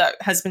clip that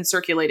has been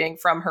circulating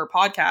from her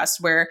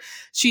podcast where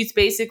she's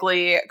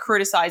basically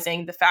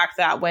criticizing the fact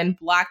that when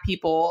Black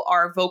people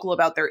are vocal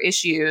about their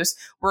issues,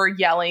 we're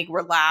yelling,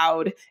 we're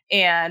loud,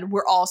 and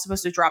we're all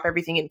supposed to drop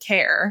everything and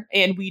care.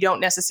 And we don't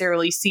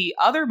necessarily see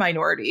other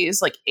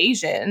minorities like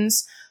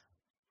Asians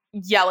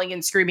yelling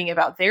and screaming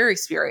about their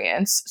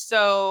experience.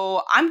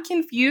 So I'm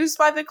confused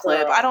by the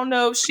clip. I don't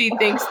know if she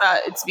thinks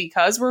that it's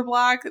because we're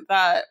Black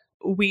that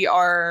we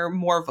are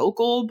more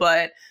vocal,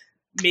 but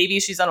maybe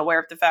she's unaware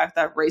of the fact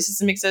that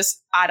racism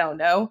exists. I don't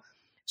know.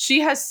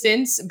 She has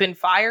since been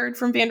fired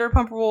from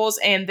Vanderpump Rules,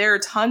 and there are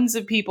tons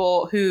of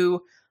people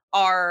who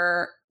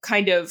are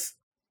kind of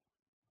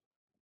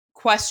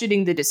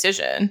questioning the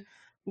decision.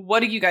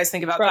 What do you guys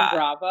think about that? From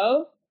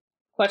Bravo?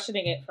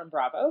 Questioning it from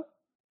Bravo?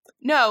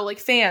 No, like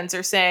fans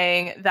are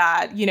saying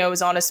that, you know, it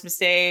was honest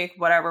mistake,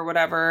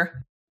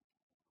 whatever.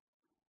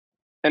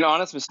 An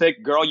honest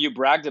mistake, girl, you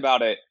bragged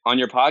about it on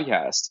your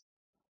podcast.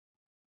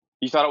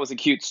 You thought it was a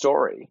cute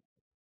story.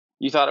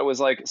 You thought it was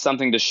like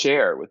something to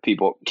share with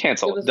people.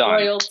 Cancel. It was Done.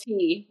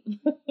 royalty.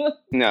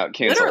 No,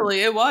 cancel.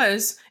 Literally, it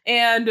was.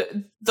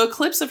 And the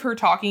clips of her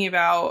talking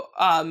about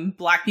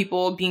Black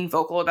people being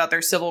vocal about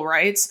their civil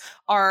rights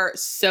are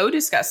so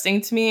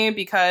disgusting to me,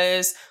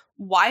 because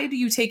why do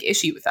you take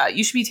issue with that?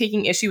 You should be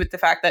taking issue with the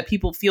fact that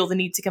people feel the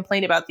need to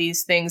complain about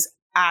these things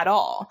at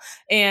all.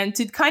 And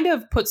to kind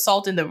of put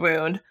salt in the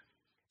wound,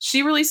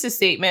 she released a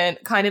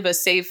statement, kind of a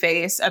save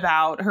face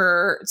about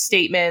her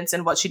statements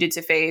and what she did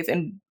to Faith,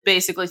 and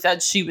basically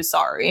said she was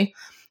sorry.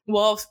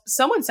 Well, if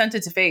someone sent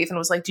it to Faith and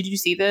was like, did you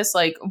see this?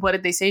 Like, what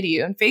did they say to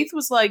you? And Faith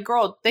was like,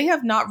 girl, they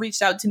have not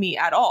reached out to me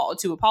at all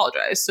to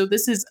apologize. So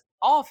this is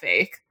all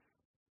fake.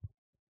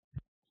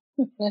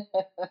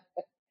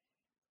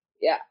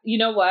 Yeah. You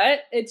know what?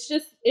 It's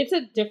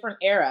a different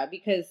era,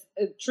 because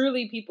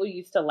truly people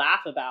used to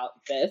laugh about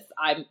this.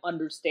 I'm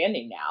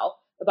understanding now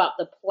about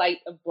the plight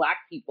of Black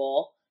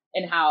people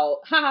and how,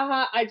 ha ha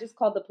ha, I just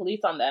called the police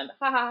on them.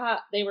 Ha ha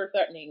ha, they were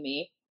threatening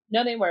me.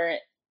 No, they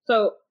weren't.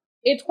 So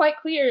it's quite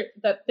clear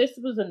that this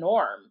was a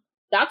norm.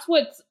 That's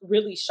what's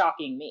really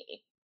shocking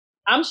me.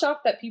 I'm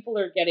shocked that people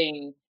are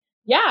getting,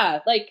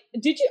 I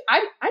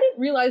didn't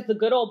realize the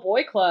Good Old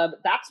Boy Club,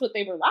 that's what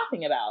they were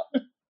laughing about.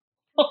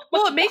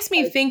 Well, it makes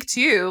me think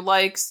too,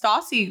 like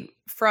Stassi,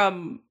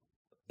 from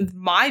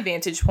my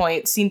vantage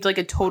point, seemed like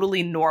a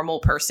totally normal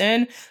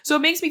person. So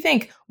it makes me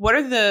think, what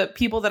are the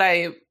people that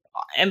I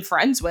am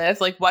friends with?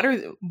 Like, what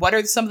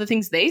are some of the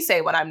things they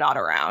say when I'm not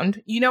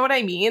around? You know what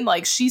I mean?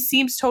 Like, she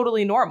seems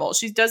totally normal.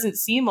 She doesn't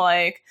seem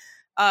like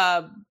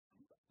a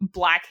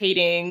Black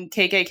hating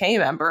KKK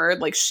member.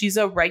 Like, she's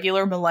a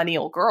regular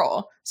millennial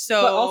girl.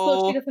 So, but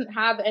also she doesn't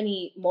have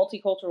any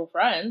multicultural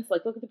friends.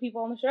 Like, look at the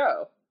people on the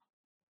show.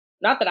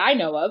 Not that I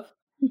know of.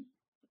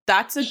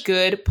 That's a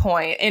good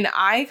point. And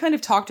I kind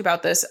of talked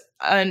about this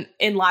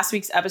in last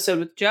week's episode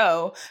with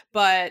Joe,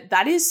 but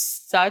that is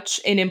such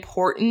an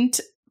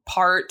important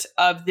part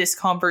of this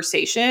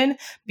conversation,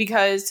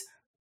 because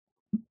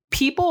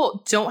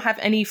people don't have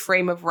any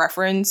frame of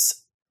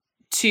reference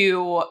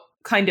to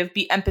kind of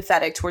be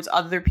empathetic towards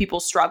other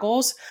people's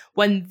struggles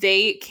when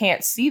they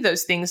can't see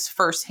those things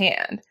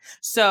firsthand.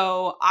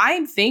 So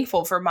I'm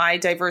thankful for my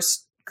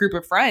diverse group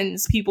of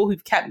friends, people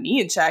who've kept me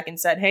in check and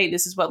said, hey,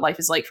 this is what life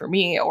is like for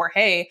me, or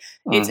hey,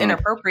 it's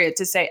inappropriate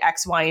to say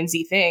X, Y, and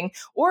Z thing.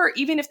 Or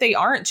even if they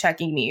aren't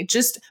checking me,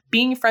 just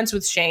being friends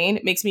with Shane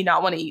makes me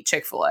not want to eat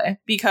Chick-fil-A,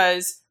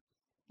 because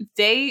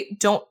they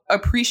don't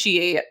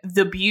appreciate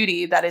the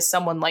beauty that is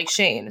someone like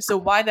Shane. So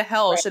why the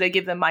hell should I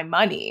give them my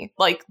money?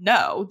 Like,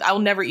 no, I'll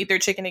never eat their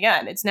chicken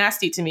again. It's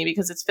nasty to me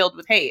because it's filled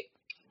with hate.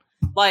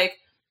 Like,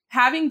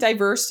 having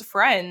diverse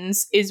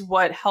friends is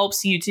what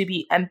helps you to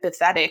be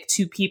empathetic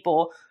to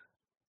people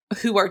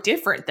who are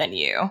different than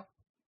you.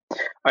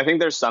 I think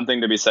there's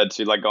something to be said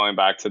to, like, going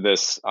back to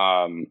this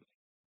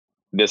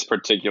this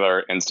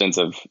particular instance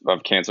of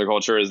cancel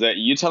culture, is that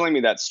you telling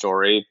me that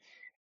story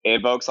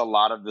evokes a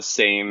lot of the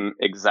same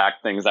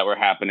exact things that were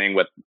happening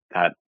with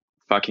that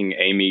fucking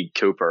Amy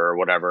Cooper or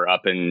whatever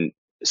up in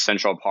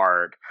Central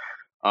Park.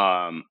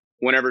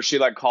 Whenever she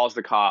like calls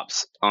the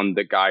cops on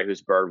the guy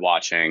who's bird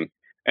watching,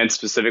 and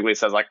specifically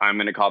says, like, I'm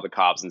going to call the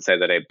cops and say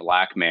that a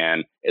Black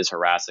man is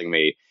harassing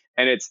me.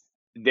 And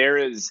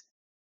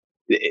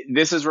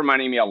this is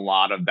reminding me a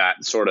lot of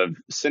that sort of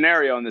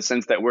scenario, in the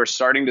sense that we're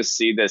starting to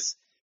see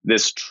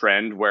this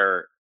trend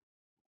where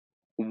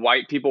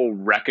white people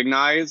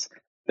recognize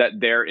that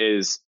there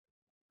is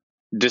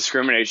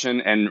discrimination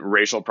and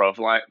racial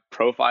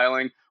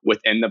profiling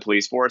within the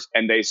police force,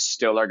 and they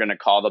still are going to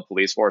call the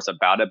police force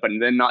about it, but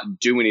then not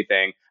do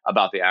anything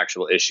about the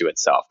actual issue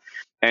itself.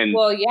 And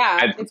well,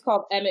 yeah, it's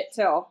called Emmett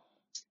Till.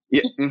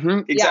 Yeah,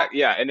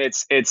 exactly. Yeah, and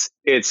it's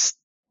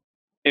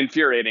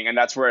infuriating, and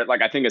that's where,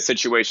 like, I think a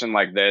situation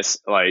like this,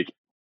 like,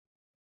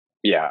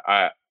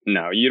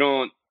 no, you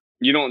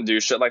don't do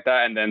shit like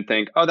that and then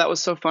think, oh, that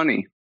was so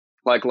funny,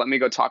 like, let me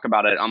go talk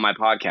about it on my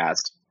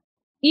podcast.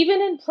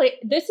 Even in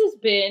this has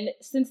been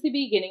since the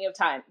beginning of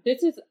time.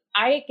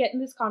 I get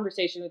in this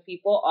conversation with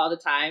people all the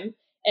time,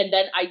 and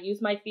then I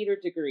use my theater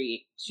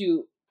degree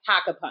to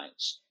pack a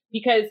punch.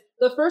 Because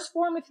the first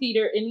form of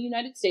theater in the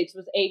United States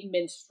was a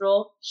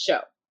minstrel show.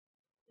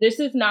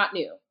 This is not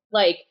new.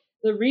 Like,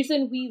 the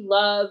reason we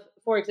love,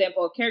 for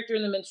example, a character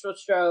in the minstrel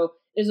show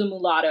is a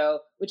mulatto,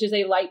 which is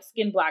a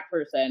light-skinned Black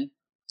person,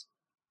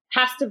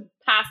 has to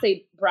pass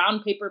a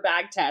brown paper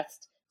bag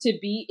test to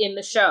be in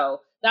the show,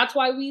 That's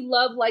why we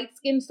love light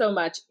skin so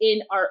much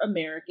in our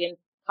American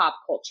pop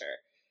culture.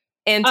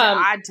 And to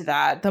add to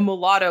that, the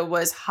mulatto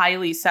was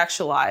highly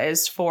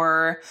sexualized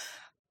for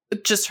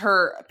just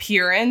her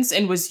appearance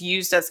and was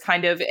used as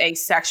kind of a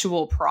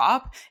sexual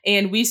prop.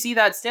 And we see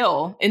that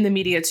still in the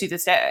media to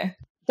this day.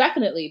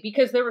 Definitely,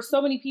 because there were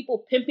so many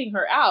people pimping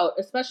her out,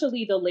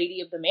 especially the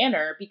lady of the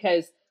manor,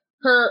 because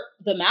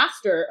the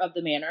master of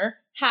the manor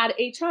had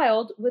a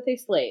child with a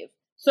slave.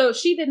 So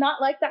she did not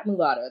like that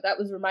mulatto. That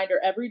was a reminder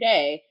every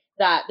day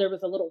that there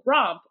was a little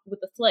romp with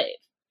a slave.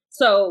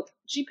 So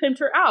she pimped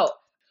her out.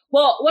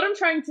 Well, what I'm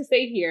trying to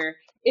say here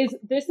is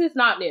this is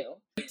not new.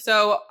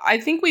 So I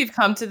think we've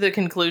come to the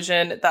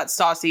conclusion that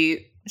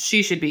Stassi,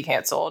 she should be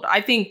canceled. I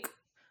think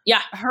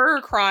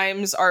her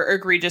crimes are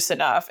egregious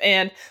enough.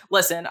 And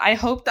listen, I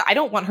hope that I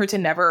don't want her to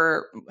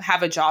never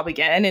have a job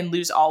again and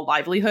lose all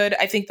livelihood.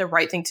 I think the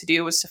right thing to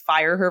do was to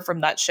fire her from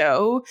that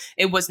show.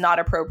 It was not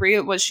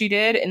appropriate what she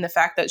did. And the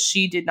fact that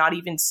she did not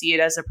even see it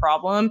as a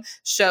problem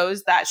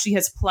shows that she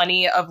has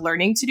plenty of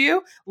learning to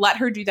do. Let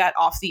her do that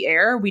off the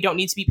air. We don't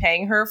need to be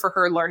paying her for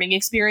her learning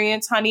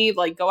experience, honey.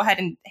 Like, go ahead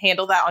and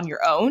handle that on your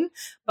own.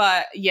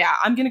 But yeah,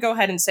 I'm going to go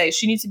ahead and say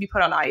she needs to be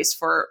put on ice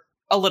for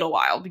a little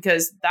while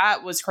because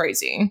that was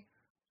crazy.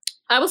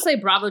 I will say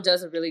Bravo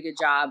does a really good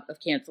job of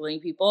canceling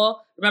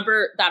people.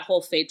 Remember that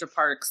whole Phaedra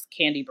Parks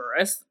Candy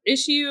Burris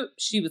issue?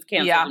 She was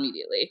canceled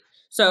immediately.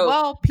 So,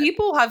 well,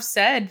 people have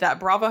said that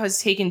Bravo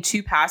has taken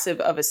too passive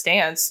of a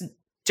stance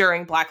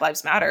during Black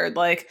Lives Matter.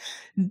 Like,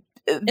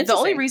 the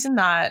only reason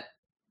that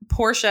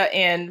Portia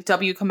and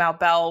W. Kamau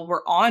Bell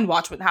were on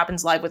Watch What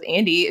Happens Live with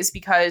Andy is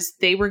because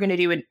they were going to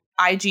do an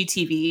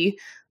IGTV,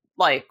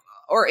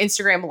 or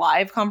Instagram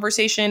live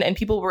conversation. And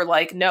people were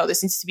like, no,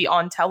 this needs to be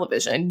on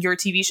television. Your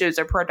TV shows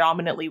are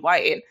predominantly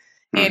white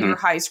and your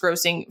highest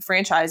grossing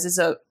franchise is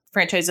a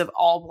franchise of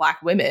all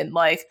Black women.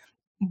 Like,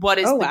 what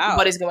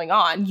is going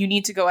on? You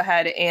need to go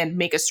ahead and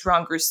make a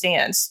stronger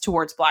stance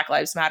towards Black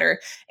Lives Matter.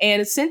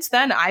 And since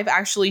then, I've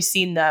actually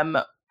seen them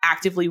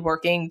actively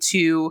working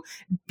to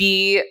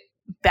be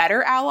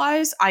better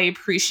allies. I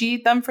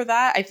appreciate them for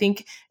that. I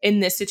think in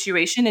this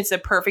situation, it's a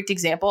perfect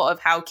example of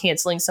how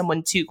canceling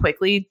someone too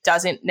quickly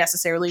doesn't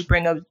necessarily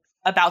bring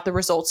about the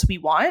results we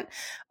want.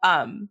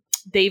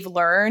 They've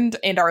learned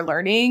and are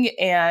learning,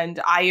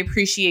 and I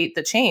appreciate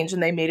the change,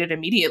 and they made it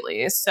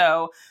immediately.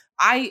 So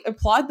I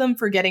applaud them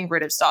for getting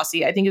rid of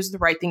Stassi. I think it was the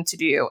right thing to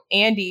do.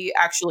 Andy,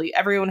 actually,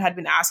 everyone had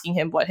been asking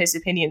him what his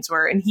opinions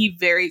were, and he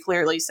very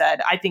clearly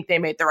said, I think they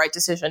made the right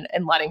decision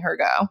in letting her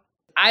go.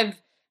 I've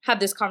had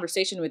this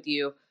conversation with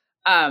you,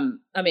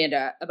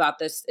 Amanda, about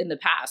this in the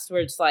past,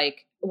 where it's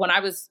like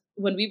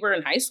when we were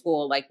in high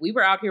school, like we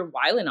were out here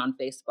wilding on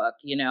Facebook,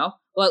 you know?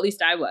 Well, at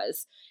least I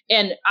was.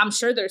 And I'm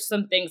sure there's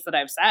some things that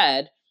I've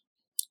said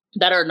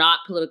that are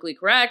not politically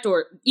correct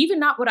or even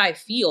not what I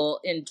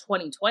feel in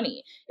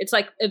 2020. It's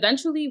like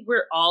eventually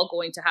we're all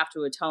going to have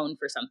to atone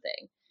for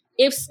something.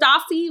 If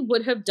Stassi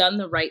would have done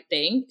the right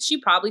thing, she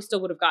probably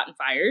still would have gotten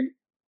fired.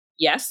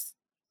 Yes.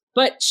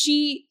 But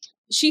she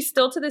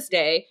still to this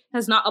day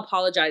has not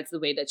apologized the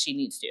way that she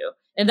needs to.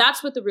 And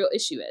that's what the real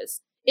issue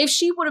is. If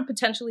she would have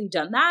potentially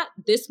done that,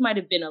 this might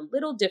have been a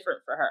little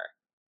different for her.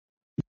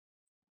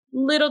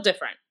 Little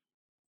different.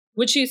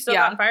 Would she still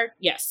gotten fired?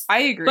 Yes. I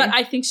agree. But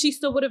I think she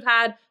still would have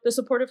had the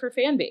support of her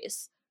fan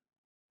base.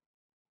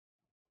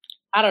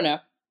 I don't know.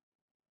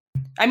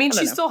 I mean,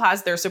 she still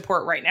has their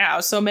support right now.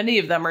 So many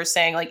of them are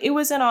saying, like, it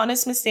was an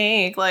honest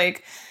mistake.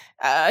 Like,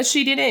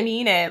 she didn't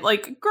mean it.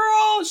 Like,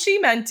 girl, she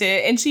meant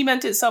it. And she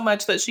meant it so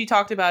much that she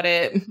talked about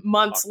it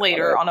months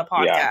later on a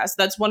podcast. Yeah.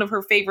 That's one of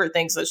her favorite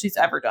things that she's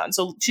ever done.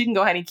 So she can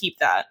go ahead and keep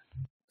that.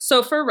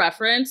 So for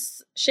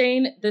reference,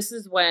 Shane, this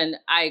is when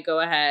I go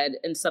ahead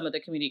and some of the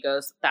community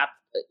goes, that,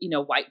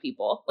 white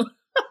people.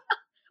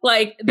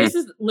 Like, this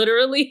is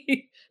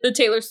literally the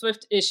Taylor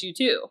Swift issue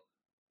too.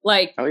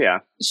 Like, oh yeah,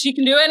 she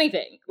can do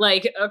anything.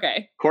 Like, okay.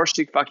 Of course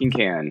she fucking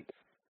can.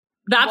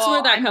 That's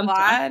where that comes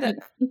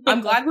from. I'm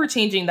glad we're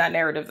changing that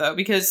narrative though,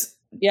 because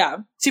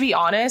to be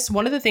honest,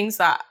 one of the things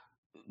that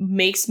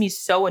makes me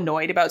so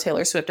annoyed about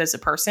Taylor Swift as a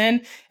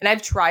person, and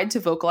I've tried to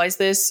vocalize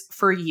this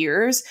for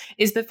years,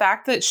 is the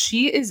fact that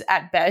she is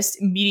at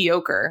best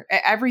mediocre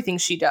at everything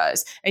she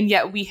does. And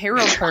yet we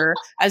herald her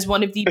as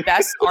one of the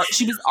best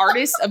she was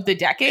artist of the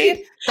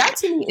decade. That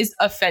to me is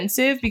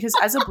offensive because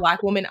as a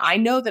Black woman, I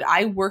know that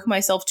I work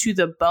myself to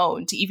the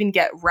bone to even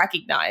get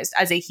recognized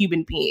as a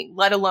human being,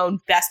 let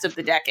alone best of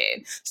the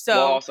decade. So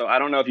also, I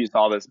don't know if you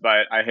saw this,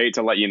 but I hate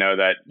to let you know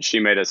that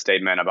she made a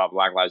statement about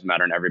Black Lives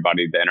Matter and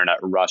everybody, the internet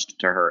rushed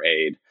to her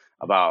aid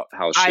about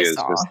how she is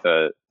just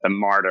the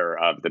martyr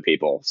of the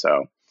people.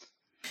 So,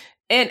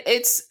 and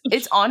it's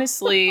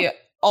honestly I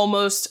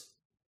almost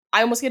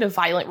get a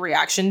violent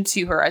reaction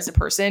to her as a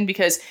person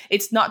because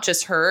it's not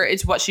just her,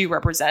 it's what she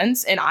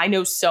represents. And I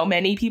know so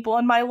many people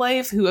in my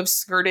life who have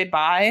skirted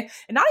by,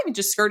 and not even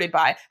just skirted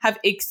by, have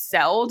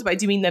excelled by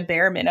doing the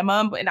bare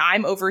minimum. And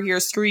I'm over here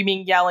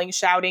screaming, yelling,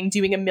 shouting,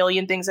 doing a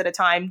million things at a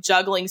time,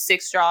 juggling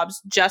 6 jobs,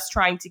 just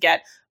trying to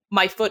get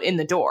my foot in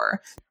the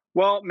door.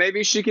 Well,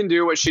 maybe she can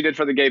do what she did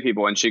for the gay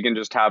people, and she can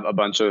just have a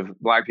bunch of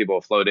black people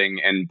floating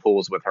in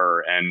pools with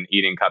her and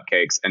eating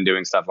cupcakes and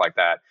doing stuff like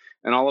that.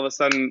 And all of a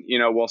sudden,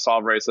 we'll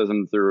solve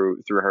racism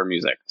through her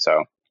music.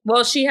 So,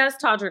 well, she has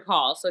Todrick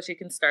Hall, so she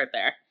can start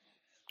there.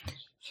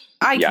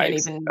 I can't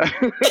even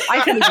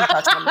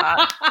touch on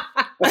that.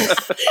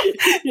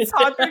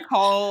 Todrick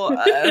Hall.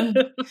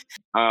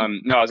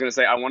 No, I was gonna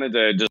say I wanted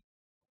to just.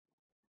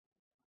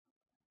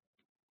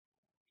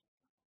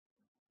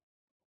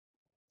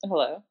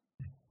 Hello.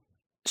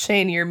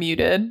 Shane, you're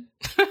muted.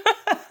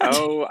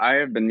 Oh, I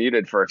have been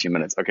muted for a few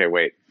minutes. Okay,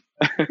 wait.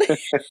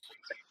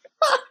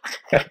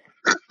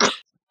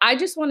 I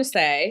just want to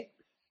say,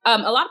 a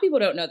lot of people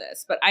don't know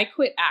this, but I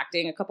quit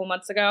acting a couple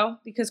months ago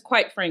because,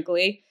 quite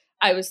frankly,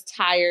 I was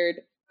tired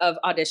of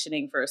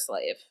auditioning for a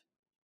slave.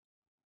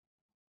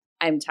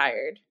 I'm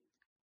tired.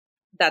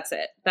 That's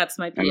it. That's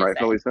my PSA. And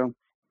rightfully so.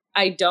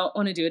 I don't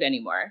want to do it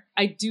anymore.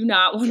 I do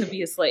not want to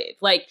be a slave.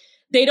 Like,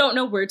 they don't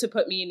know where to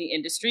put me in the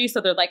industry,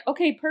 so they're like,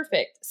 okay,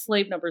 perfect.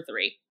 Slave number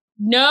 3.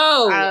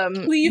 No,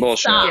 please bullshit.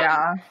 stop.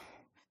 Yeah.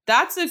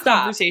 That's a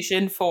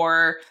conversation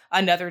for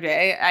another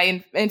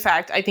day. In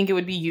fact, I think it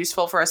would be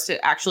useful for us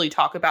to actually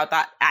talk about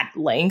that at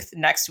length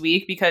next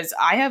week, because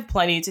I have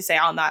plenty to say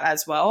on that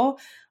as well.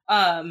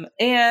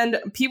 And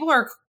people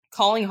are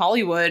calling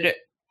Hollywood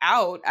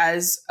out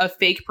as a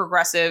fake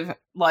progressive,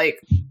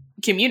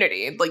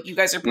 community. Like, you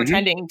guys are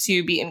pretending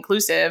to be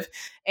inclusive.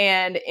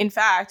 And in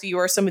fact, you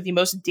are some of the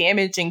most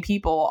damaging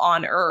people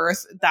on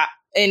earth that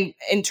in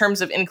terms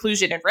of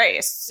inclusion and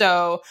race.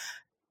 So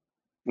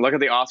look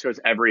at the Oscars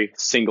every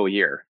single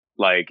year.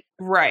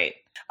 Right.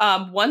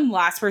 One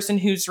last person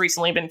who's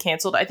recently been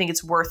canceled, I think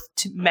it's worth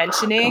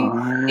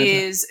mentioning,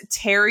 is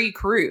Terry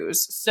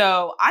Crews.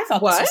 So I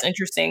thought this was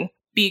interesting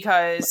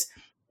because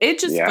it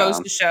just goes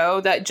to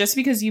show that just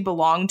because you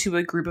belong to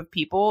a group of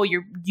people,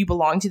 you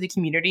belong to the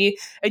community,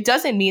 it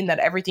doesn't mean that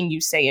everything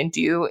you say and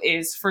do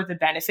is for the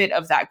benefit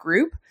of that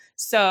group.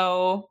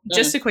 So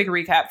just a quick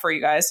recap for you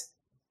guys.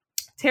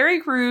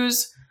 Terry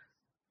Crews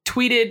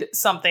tweeted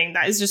something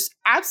that is just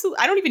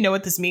absolutely, I don't even know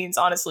what this means,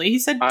 honestly. He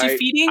said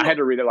defeating... I had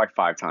to read it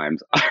 5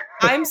 times.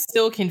 I'm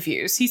still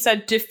confused. He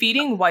said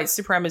defeating white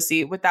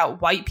supremacy without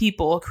white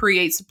people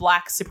creates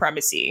black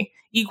supremacy.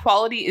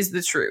 Equality is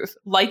the truth.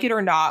 Like it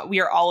or not,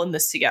 we are all in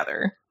this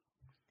together.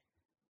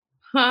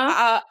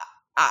 Huh?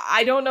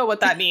 I don't know what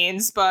that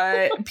means,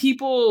 but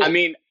people... I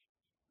mean,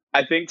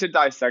 I think to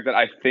dissect it,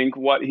 I think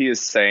what he is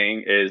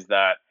saying is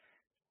that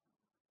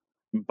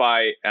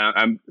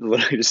I'm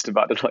literally just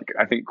about to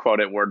I think quote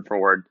it word for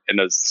word in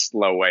a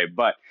slow way,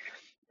 but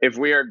if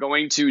we are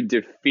going to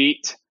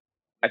defeat,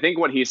 I think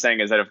what he's saying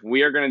is that if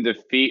we are going to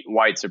defeat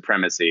white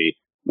supremacy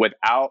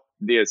without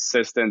the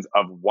assistance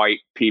of white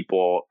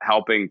people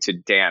helping to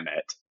damn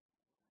it,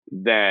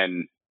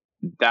 then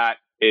that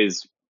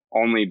is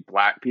only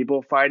black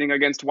people fighting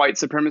against white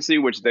supremacy,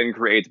 which then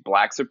creates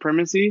black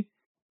supremacy.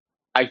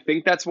 I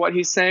think that's what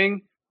he's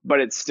saying, but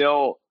it's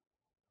still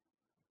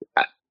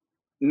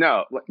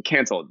no,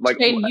 canceled.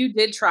 Shane, you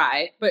did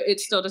try, but it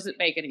still doesn't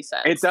make any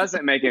sense. It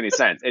doesn't make any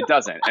sense. It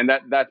doesn't, and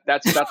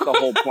that's the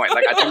whole point.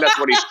 I think that's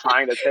what he's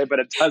trying to say, but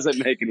it doesn't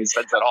make any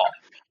sense at all.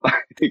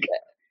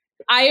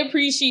 I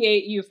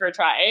appreciate you for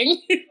trying.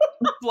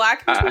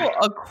 Black people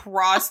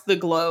across the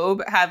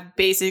globe have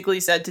basically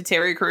said to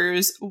Terry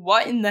Crews,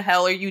 what in the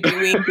hell are you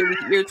doing?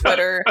 Delete your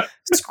Twitter.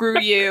 Screw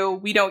you.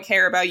 We don't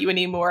care about you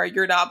anymore.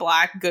 You're not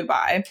black.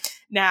 Goodbye.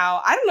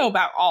 Now, I don't know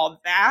about all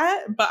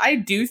that, but I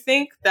do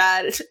think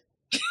that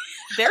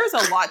there's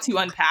a lot to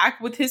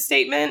unpack with his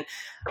statement.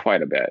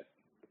 Quite a bit.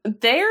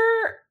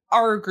 There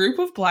are a group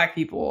of black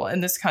people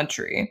in this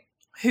country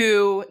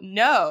who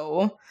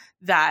know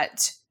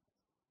that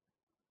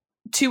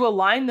to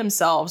align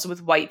themselves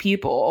with white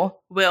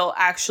people will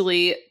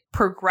actually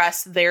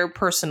progress their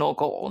personal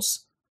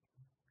goals.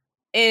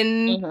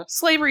 In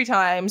slavery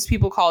times,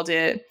 people called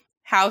it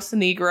House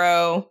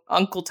Negro,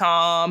 Uncle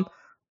Tom,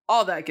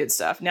 all that good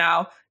stuff.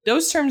 Now,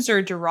 those terms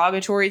are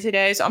derogatory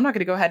today, so I'm not going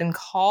to go ahead and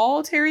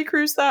call Terry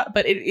Crews that,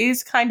 but it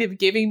is kind of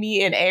giving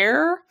me an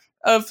air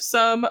of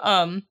some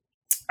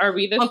Are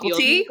we the Uncle field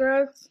T?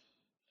 Negroes?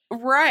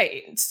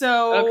 Right.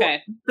 So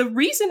Okay. the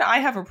reason I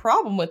have a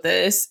problem with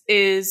this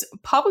is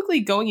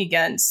publicly going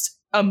against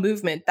a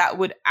movement that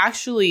would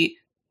actually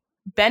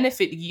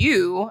benefit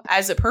you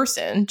as a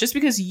person. Just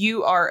because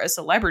you are a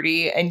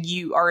celebrity and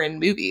you are in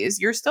movies,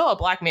 you're still a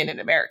black man in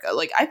America.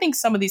 I think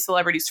some of these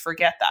celebrities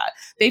forget that.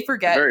 They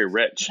forget very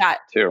rich that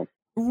too.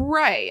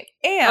 Right.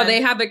 And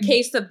they have a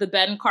case of the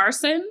Ben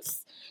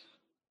Carsons.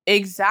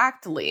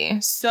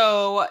 Exactly.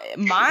 So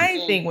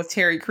my thing with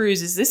Terry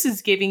Crews is this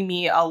is giving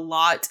me a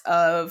lot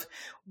of,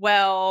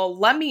 well,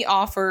 let me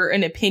offer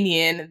an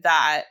opinion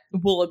that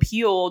will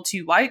appeal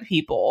to white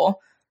people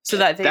so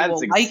that they will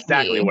like me. That's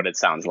exactly what it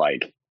sounds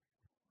like.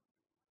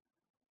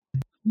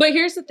 But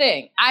here's the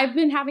thing. I've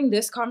been having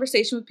this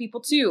conversation with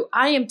people too.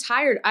 I am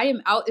tired. I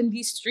am out in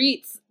these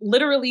streets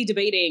literally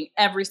debating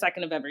every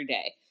second of every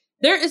day.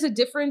 There is a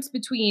difference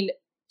between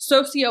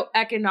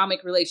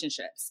socioeconomic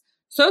relationships.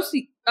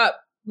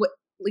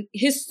 like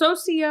his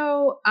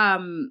socio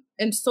and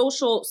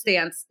social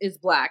stance is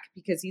Black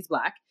because he's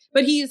Black,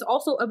 but he is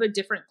also of a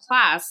different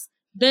class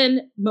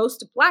than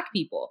most Black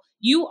people.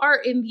 You are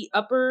in the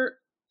upper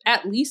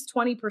at least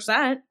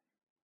 20%.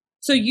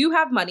 So you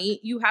have money,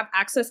 you have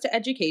access to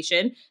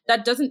education.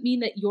 That doesn't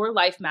mean that your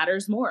life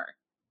matters more.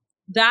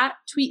 That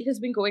tweet has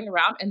been going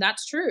around, and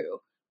that's true.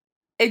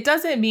 It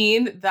doesn't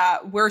mean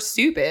that we're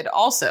stupid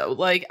also.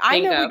 Like, I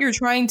know what you're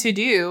trying to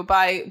do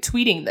by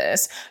tweeting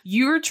this.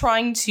 You're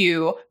trying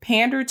to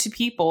pander to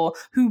people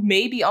who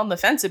may be on the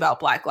fence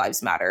about Black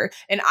Lives Matter.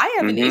 And I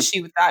have an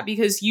issue with that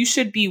because you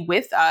should be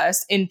with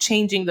us in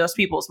changing those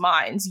people's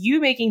minds.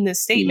 You making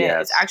this statement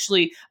is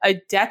actually a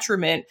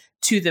detriment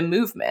to the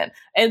movement.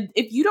 And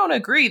if you don't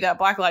agree that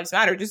Black Lives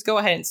Matter, just go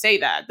ahead and say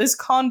that. This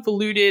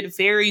convoluted,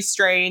 very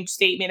strange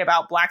statement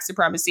about Black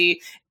supremacy,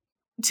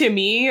 to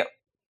me,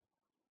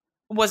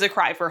 was a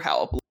cry for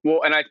help.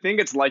 Well, and I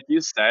think it's like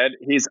you said,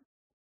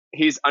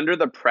 he's under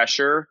the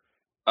pressure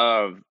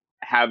of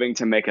having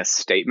to make a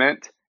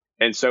statement.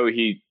 And so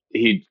he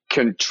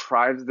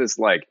contrives this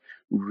like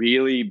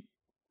really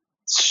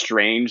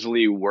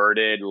strangely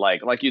worded,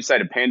 like you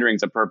said,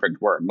 pandering's a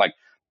perfect word. Like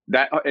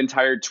that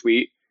entire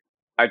tweet,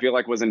 I feel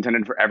like was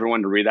intended for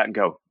everyone to read that and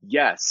go,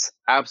 yes,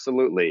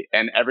 absolutely.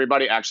 And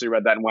everybody actually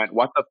read that and went,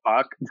 what the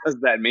fuck does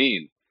that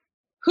mean?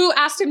 Who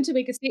asked him to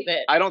make a statement?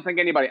 I don't think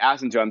anybody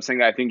asked him to. I'm saying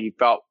that I think he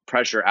felt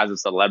pressure as a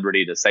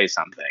celebrity to say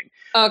something.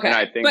 Okay. And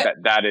I think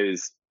that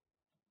is...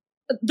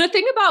 The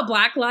thing about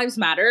Black Lives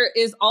Matter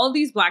is all of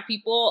these Black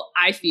people,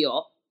 I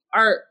feel,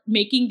 are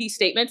making these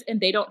statements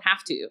and they don't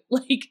have to.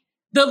 Like,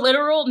 the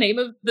literal name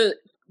of the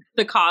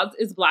cause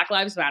is Black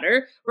Lives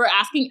Matter. We're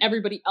asking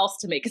everybody else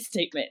to make a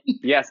statement.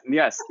 Yes.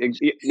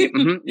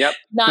 Yep.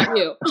 Not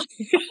you.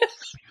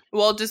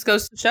 Well, it just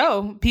goes to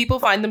show people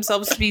find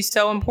themselves to be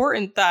so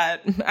important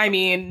that, I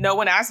mean, no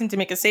one asked him to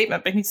make a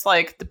statement, but he's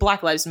like, the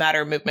Black Lives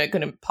Matter movement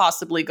couldn't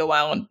possibly go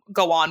on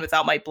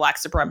without my Black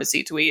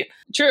supremacy tweet.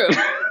 True.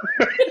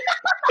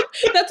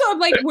 That's what I'm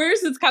like, where's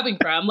this coming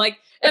from? Like,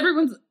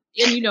 everyone's,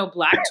 and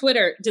Black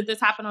Twitter. Did this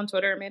happen on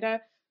Twitter,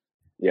 Amanda?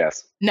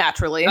 Yes.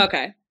 Naturally.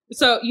 Okay.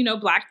 So,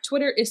 Black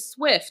Twitter is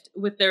swift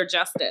with their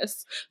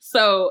justice.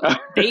 So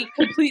they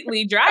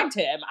completely dragged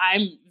him,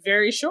 I'm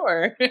very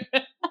sure.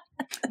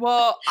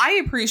 Well,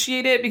 I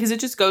appreciate it because it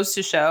just goes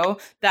to show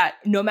that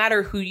no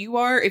matter who you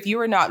are, if you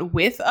are not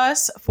with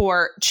us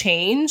for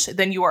change,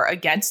 then you are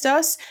against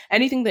us.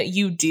 Anything that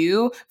you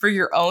do for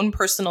your own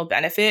personal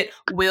benefit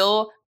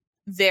will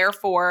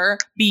therefore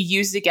be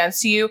used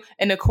against you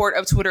in a court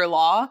of Twitter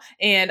law.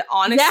 And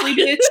honestly,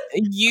 bitch,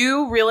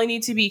 you really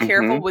need to be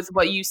careful with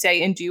what you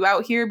say and do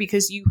out here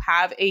because you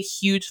have a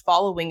huge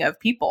following of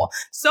people.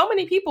 So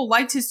many people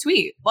liked his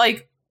tweet.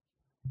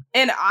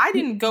 And I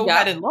didn't go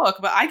ahead and look,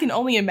 but I can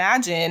only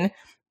imagine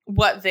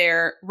what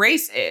their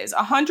race is.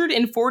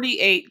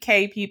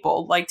 148K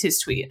people liked his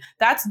tweet.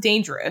 That's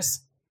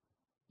dangerous.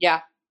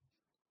 Yeah.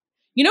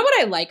 You know what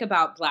I like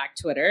about Black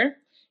Twitter?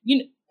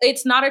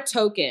 It's not a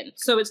token.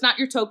 So it's not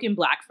your token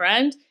Black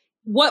friend.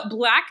 What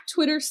Black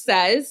Twitter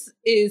says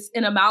is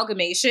an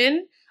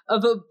amalgamation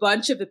of a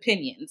bunch of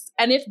opinions.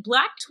 And if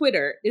Black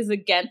Twitter is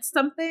against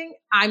something,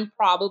 I'm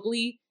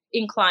probably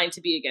inclined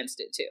to be against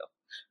it too.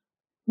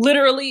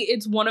 Literally,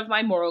 it's one of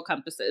my moral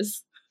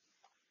compasses.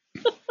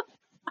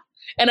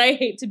 And I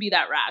hate to be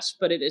that rash,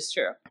 but it is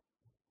true.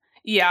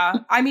 Yeah.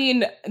 I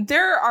mean,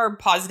 there are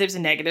positives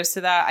and negatives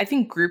to that. I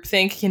think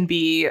groupthink can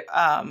be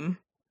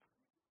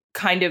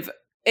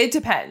it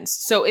depends.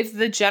 So if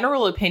the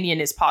general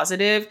opinion is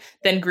positive,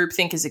 then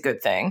groupthink is a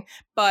good thing.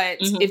 But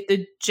if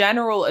the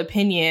general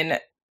opinion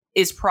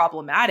is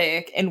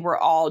problematic and we're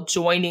all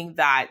joining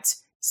that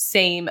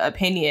same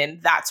opinion,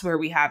 that's where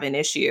we have an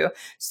issue.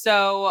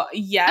 So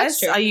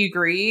yes, I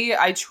agree.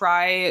 I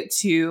try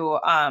to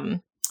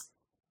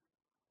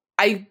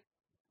I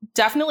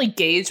definitely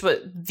gauge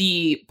what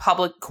the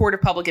court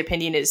of public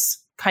opinion is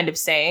kind of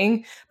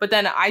saying, but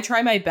then I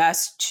try my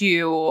best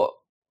to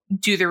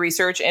do the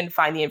research and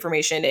find the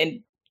information and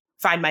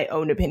find my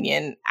own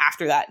opinion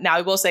after that. Now,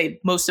 I will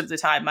say most of the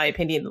time my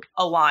opinion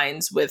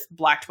aligns with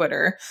Black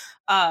Twitter.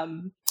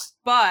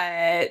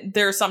 But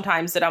there are some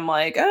times that I'm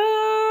like,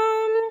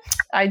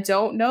 I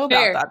don't know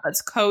about that.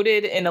 That's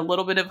coded in a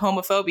little bit of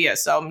homophobia.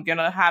 So I'm going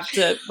to have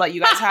to let you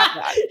guys have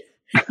that.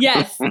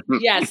 Yes,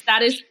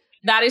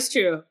 that is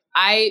true.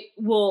 I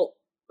will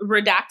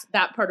redact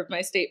that part of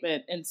my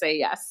statement and say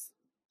yes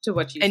to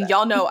what you said. And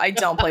y'all know I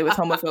don't play with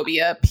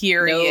homophobia,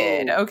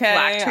 period. No. Okay?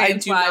 Black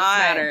trans lives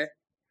matter.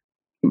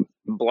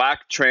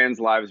 Black trans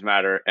lives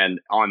matter. And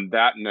on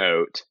that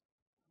note,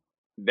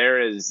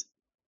 there is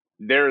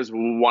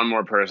one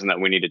more person that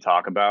we need to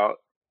talk about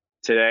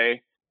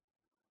today.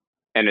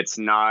 And it's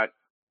not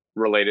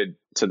related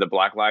to the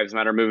Black Lives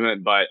Matter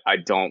movement, but I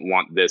don't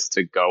want this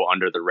to go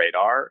under the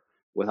radar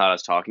without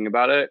us talking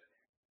about it.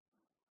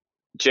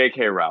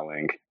 J.K.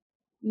 Rowling.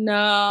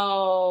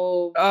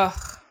 No.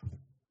 Ugh.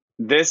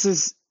 This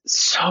is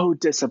so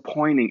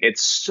disappointing.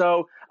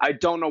 I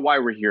don't know why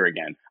we're here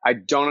again. I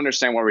don't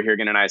understand why we're here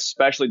again. And I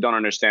especially don't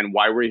understand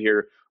why we're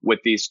here with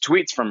these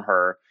tweets from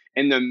her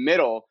in the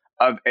middle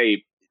of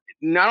a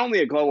not only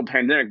a global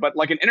pandemic, but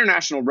like an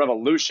international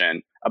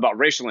revolution about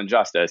racial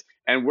injustice.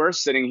 And we're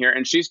sitting here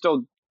and she's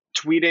still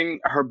tweeting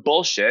her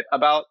bullshit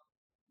about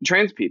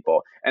trans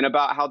people and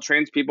about how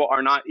trans people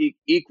are not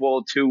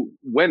equal to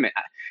women.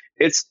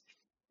 It's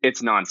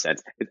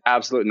nonsense. It's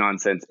absolute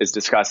nonsense. It's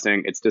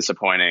disgusting. It's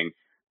disappointing.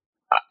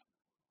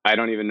 I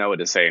don't even know what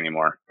to say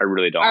anymore. I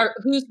really don't.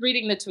 Who's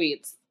reading the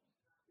tweets?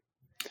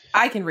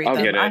 I can read I'll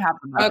them. get it. I have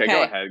them.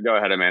 Okay, go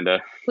ahead,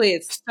 Amanda.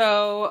 Please.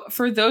 So,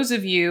 for those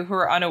of you who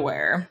are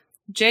unaware,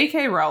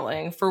 J.K.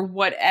 Rowling, for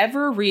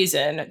whatever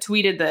reason,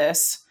 tweeted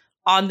this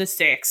on the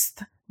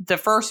 6th, the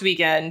first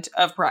weekend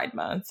of Pride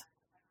Month.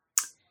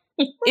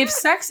 If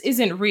sex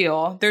isn't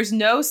real, there's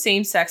no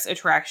same-sex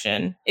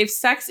attraction. If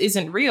sex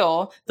isn't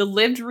real, the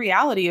lived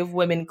reality of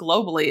women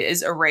globally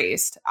is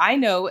erased. I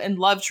know and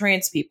love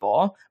trans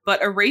people,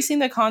 but erasing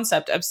the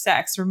concept of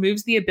sex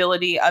removes the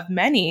ability of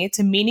many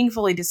to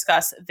meaningfully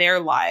discuss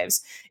their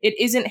lives. It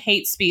isn't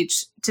hate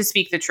speech to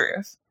speak the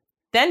truth.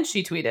 Then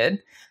she tweeted,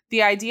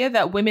 the idea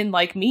that women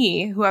like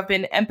me, who have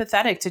been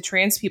empathetic to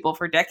trans people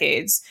for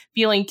decades,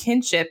 feeling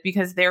kinship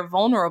because they're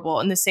vulnerable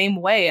in the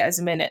same way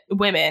as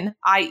women,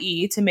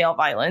 i.e. to male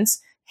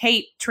violence,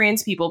 hate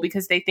trans people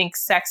because they think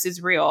sex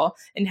is real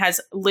and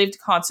has lived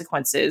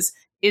consequences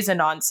is a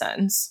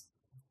nonsense.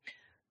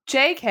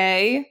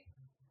 JK,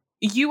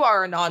 you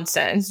are a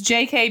nonsense.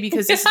 JK,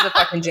 because this is a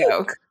fucking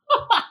joke.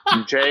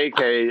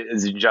 JK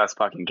is just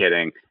fucking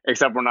kidding.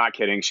 Except we're not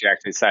kidding. She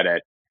actually said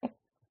it.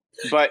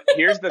 But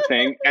here's the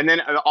thing. And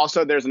then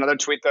also there's another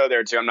tweet though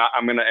there too.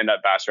 I'm going to end up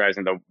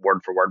bastardizing the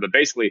word for word, but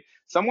basically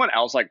someone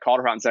else like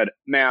called her out and said,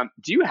 ma'am,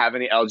 do you have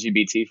any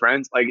LGBT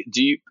friends? Like,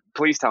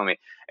 please tell me.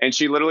 And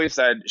she literally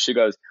said, she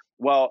goes,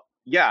 well,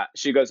 yeah.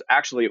 She goes,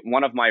 actually,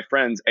 one of my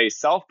friends, a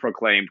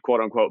self-proclaimed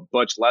quote unquote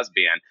butch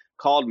lesbian,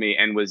 called me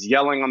and was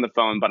yelling on the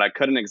phone, but I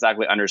couldn't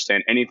exactly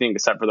understand anything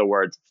except for the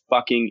words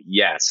fucking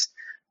yes.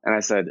 And I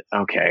said,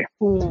 okay.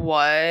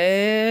 What?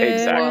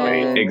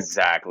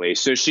 Exactly.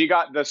 So she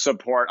got the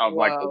support of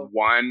like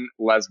one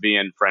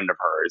lesbian friend of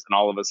hers. And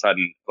all of a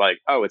sudden, like,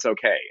 oh, it's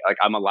okay. Like,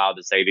 I'm allowed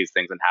to say these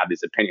things and have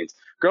these opinions.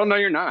 Girl, no,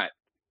 you're not.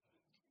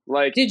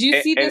 Like, did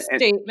you see the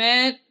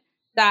statement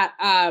that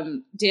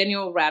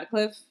Daniel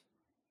Radcliffe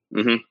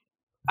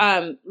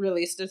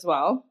released as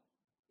well?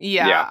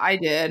 Yeah, I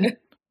did.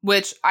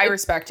 Which I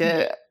respect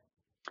it.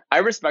 I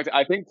respect it.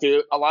 I think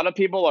too, a lot of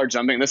people are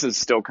jumping. This is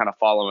still kind of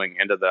following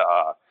into the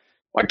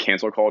like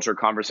cancel culture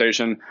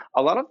conversation.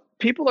 A lot of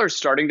people are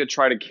starting to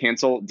try to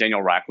cancel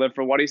Daniel Radcliffe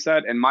for what he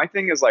said. And my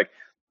thing is like,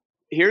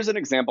 here's an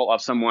example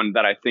of someone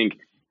that I think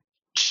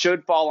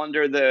should fall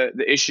under the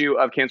issue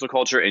of cancel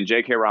culture in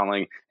J.K.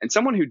 Rowling and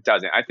someone who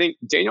doesn't. I think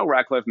Daniel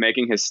Radcliffe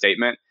making his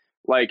statement,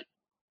 like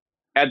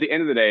at the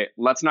end of the day,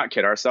 let's not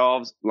kid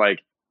ourselves.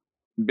 Like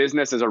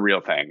business is a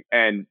real thing.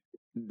 And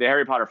the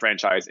Harry Potter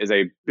franchise is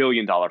a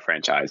billion-dollar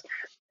franchise,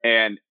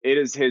 and it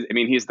is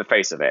he's the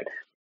face of it.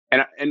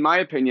 And in my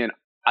opinion,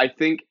 I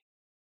think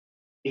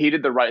he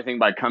did the right thing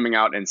by coming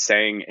out and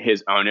saying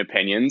his own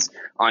opinions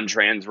on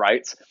trans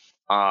rights,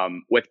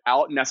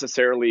 without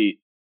necessarily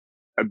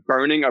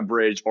burning a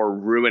bridge or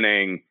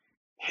ruining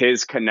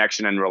his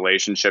connection and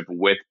relationship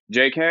with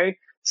JK,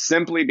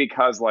 simply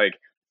because like,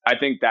 I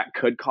think that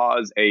could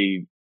cause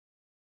I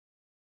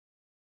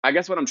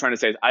guess what I'm trying to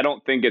say is I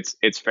don't think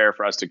it's fair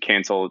for us to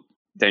cancel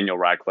Daniel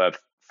Radcliffe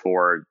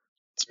for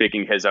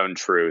speaking his own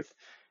truth,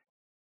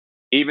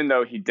 even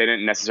though he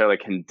didn't necessarily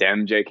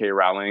condemn J.K.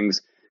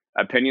 Rowling's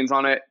opinions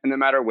on it in the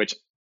matter, which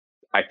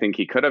I think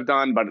he could have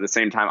done, but at the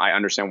same time, I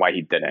understand why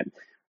he didn't.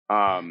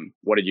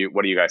 What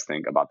do you guys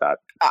think about that?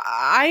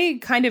 I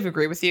kind of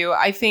agree with you.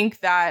 I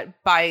think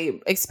that by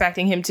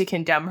expecting him to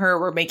condemn her,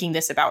 we're making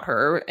this about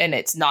her, and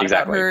it's not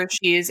about her.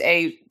 She is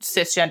a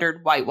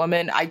cisgendered white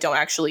woman. I don't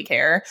actually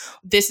care.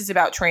 This is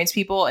about trans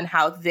people and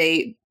how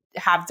they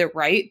have the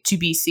right to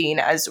be seen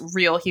as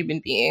real human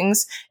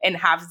beings and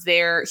have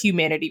their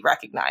humanity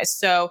recognized.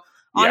 So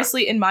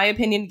honestly, in my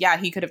opinion,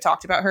 he could have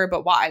talked about her,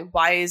 but why?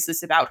 Why is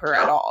this about her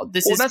at all?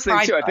 That's the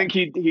thing too. I think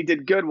he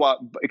did good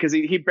because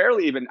he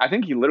barely even, I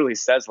think he literally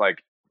says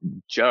like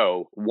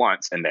Joe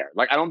once in there.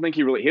 Like, I don't think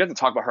he doesn't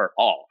talk about her at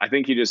all. I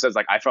think he just says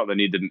like, I felt the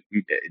need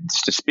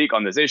to speak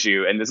on this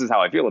issue and this is how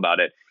I feel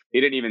about it.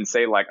 He didn't even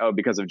say like, oh,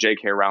 because of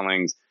J.K.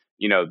 Rowling's,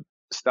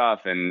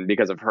 stuff and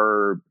because of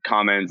her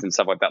comments and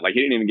stuff like that. Like, he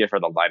didn't even give her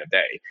the light of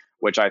day,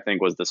 which I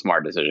think was the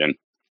smart decision.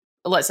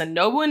 Listen,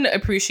 no one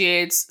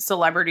appreciates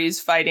celebrities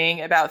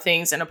fighting about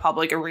things in a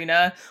public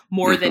arena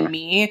more than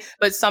me,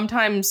 but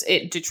sometimes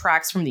it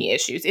detracts from the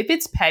issues. If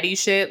it's petty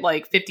shit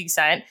like 50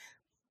 Cent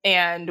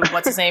and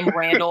what's his name,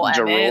 Randall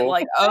Emmett,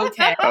 like,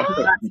 okay,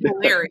 that's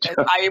hilarious.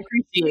 I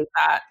appreciate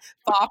that.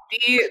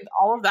 Fofty,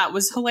 all of that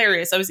was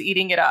hilarious. I was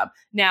eating it up.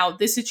 Now,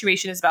 this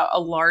situation is about a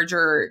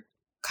larger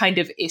kind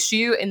of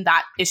issue, and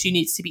that issue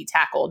needs to be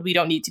tackled. We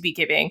don't need to be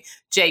giving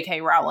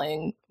J.K.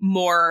 Rowling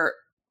more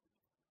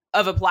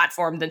of a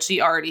platform than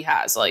she already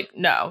has. Like,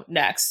 no,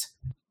 next.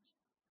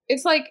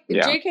 It's like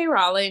J.K.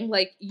 Rowling,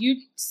 like, you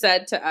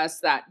said to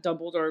us that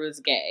Dumbledore was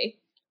gay.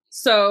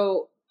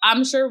 So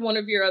I'm sure one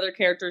of your other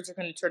characters are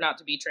going to turn out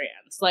to be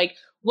trans. Like,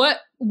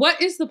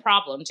 What is the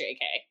problem, JK?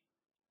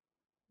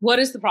 What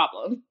is the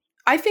problem?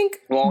 I think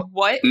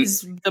what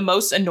is the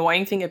most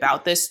annoying thing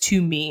about this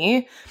to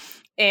me,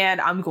 and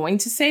I'm going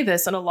to say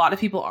this, and a lot of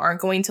people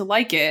aren't going to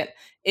like it,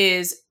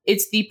 is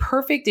it's the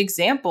perfect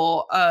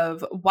example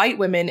of white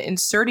women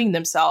inserting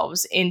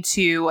themselves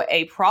into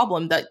a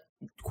problem that,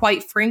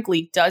 quite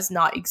frankly, does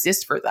not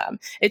exist for them.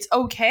 It's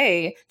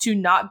okay to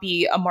not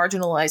be a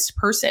marginalized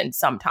person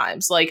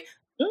sometimes. Like,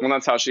 well,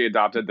 that's how she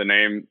adopted the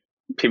name.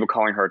 People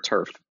calling her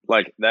TERF.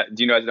 Like that.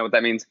 Do you guys know what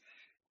that means?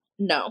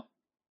 No.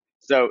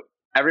 So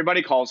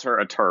everybody calls her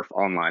a TERF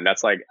online.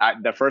 That's like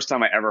the first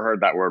time I ever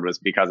heard that word was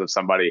because of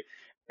somebody,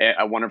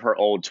 one of her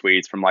old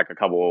tweets from like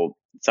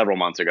several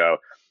months ago.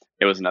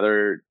 It was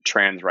another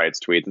trans rights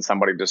tweet, and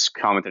somebody just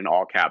commented in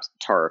all caps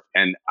TERF,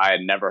 and I had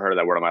never heard of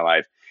that word in my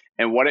life.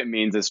 And what it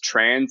means is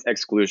trans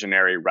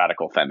exclusionary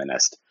radical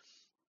feminist.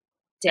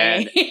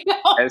 Dang.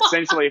 And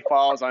essentially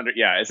falls under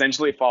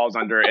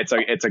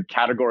it's a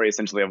category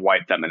essentially of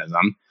white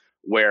feminism,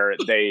 where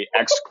they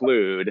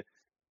exclude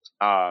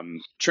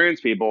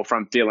trans people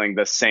from feeling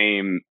the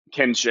same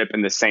kinship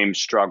and the same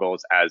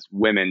struggles as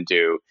women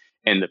do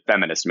in the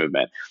feminist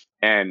movement.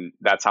 And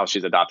that's how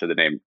she's adopted the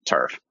name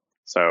TERF.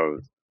 So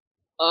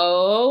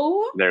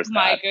there's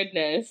my that.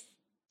 goodness.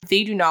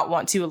 They do not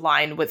want to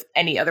align with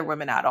any other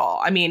women at all.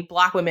 I mean,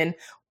 Black women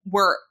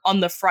were on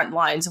the front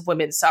lines of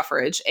women's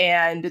suffrage.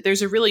 And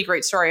there's a really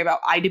great story about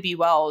Ida B.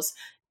 Wells.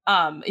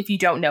 If you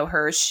don't know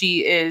her,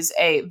 she is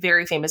a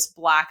very famous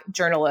Black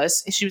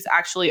journalist. She was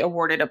actually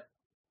awarded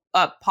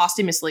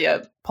posthumously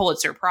a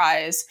Pulitzer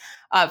Prize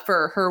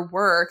for her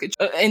work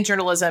in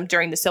journalism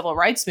during the civil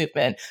rights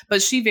movement.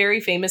 But she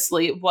very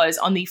famously was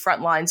on the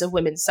front lines of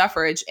women's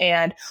suffrage.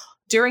 And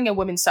during a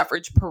women's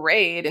suffrage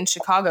parade in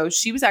Chicago,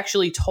 she was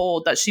actually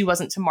told that she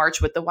wasn't to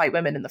march with the white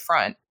women in the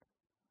front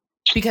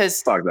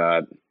because Fuck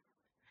that.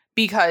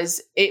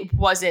 Because it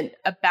wasn't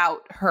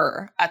about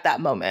her at that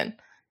moment.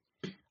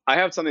 I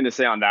have something to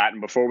say on that.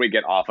 And before we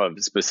get off of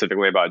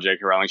specifically about J.K.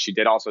 Rowling, she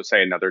did also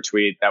say another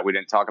tweet that we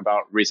didn't talk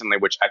about recently,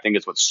 which I think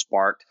is what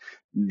sparked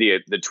the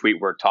tweet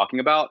we're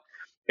talking about,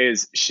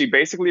 is she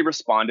basically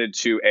responded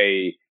to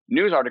a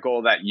news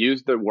article that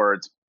used the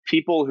words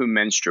people who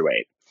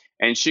menstruate.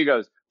 And she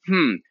goes,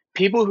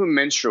 people who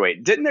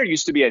menstruate. Didn't there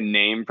used to be a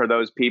name for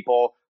those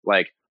people?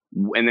 Like,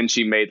 and then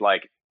she made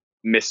like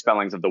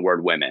misspellings of the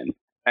word women.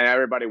 And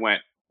everybody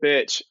went,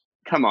 bitch,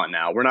 come on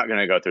now. We're not going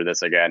to go through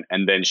this again.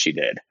 And then she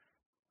did.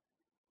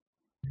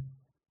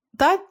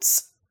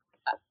 That's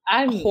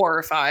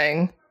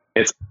horrifying.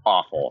 It's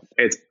awful.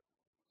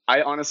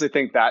 I honestly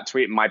think that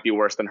tweet might be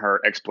worse than her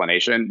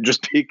explanation,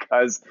 just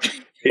because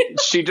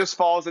she just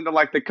falls into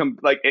like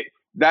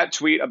that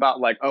tweet about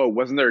like, oh,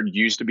 wasn't there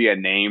used to be a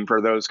name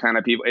for those kind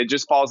of people? It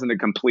just falls into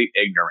complete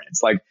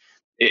ignorance. Like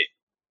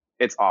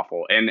it's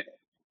awful. And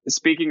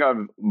speaking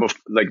of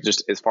like,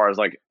 just as far as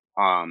like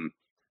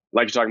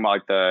you're talking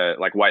about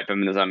like white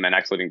feminism and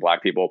excluding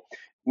Black people,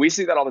 we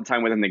see that all the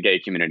time within the gay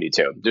community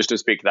too. Just to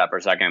speak to that for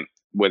a second,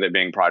 with it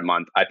being Pride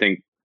Month, I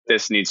think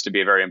this needs to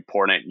be a very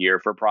important year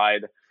for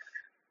Pride,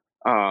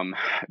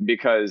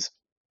 because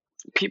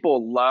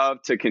people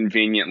love to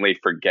conveniently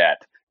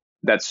forget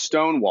that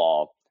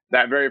Stonewall,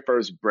 that very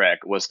first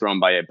brick, was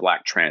thrown by a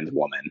Black trans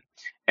woman.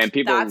 And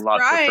people love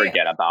to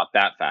forget about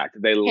that fact.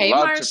 They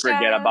love to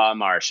forget about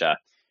Marsha.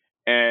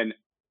 And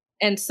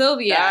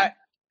Sylvia.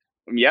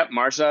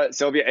 Marsha,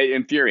 Sylvia, it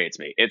infuriates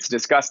me. It's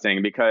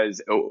disgusting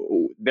because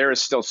there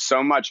is still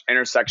so much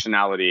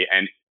intersectionality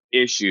and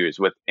issues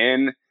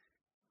within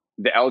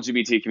the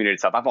LGBT community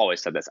itself. I've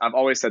always said this. I've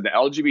always said the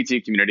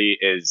LGBT community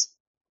is,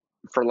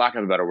 for lack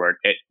of a better word,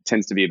 it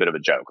tends to be a bit of a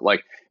joke.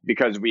 Like,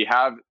 because we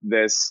have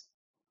this,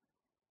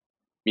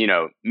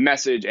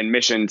 message and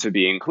mission to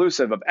be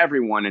inclusive of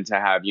everyone and to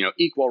have,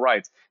 equal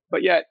rights.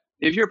 But yet,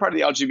 if you're part of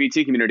the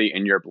LGBT community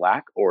and you're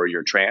Black or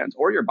you're trans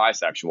or you're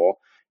bisexual,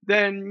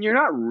 then you're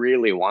not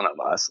really one of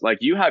us. Like,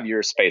 you have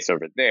your space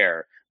over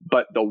there,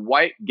 but the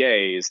white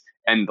gays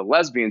and the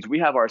lesbians, we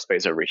have our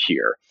space over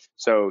here.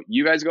 So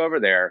you guys go over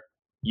there,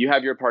 you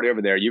have your party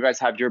over there, you guys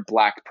have your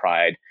Black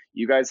pride,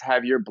 you guys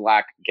have your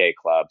Black gay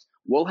clubs,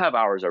 we'll have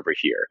ours over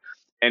here.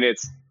 And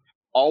it's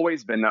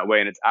always been that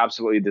way, and it's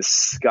absolutely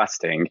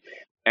disgusting.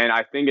 And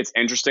I think it's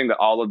interesting that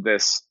all of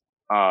this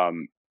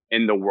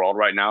in the world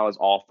right now is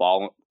all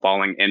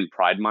falling in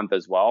Pride Month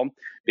as well,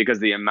 because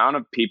the amount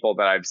of people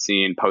that I've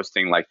seen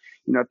posting like,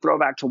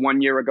 throwback to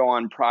 1 year ago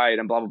on Pride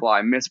and blah, blah, blah.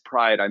 I miss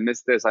Pride. I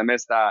miss this. I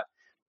miss that.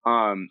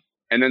 And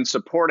then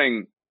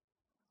supporting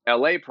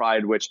LA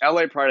Pride, which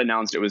LA Pride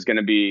announced it was going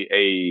to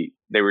be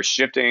they were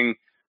shifting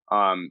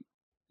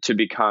to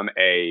become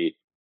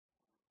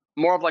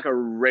more of like a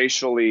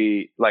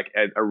racially, like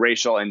a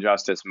racial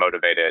injustice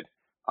motivated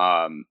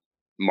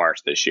march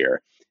this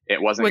year.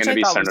 It wasn't going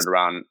to be centered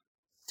around.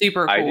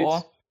 Super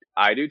cool.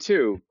 I do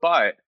too,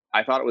 but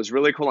I thought it was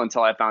really cool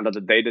until I found out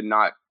that they did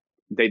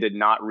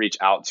not reach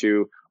out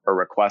to or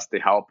request the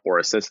help or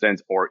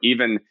assistance or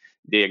even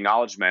the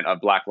acknowledgement of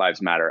Black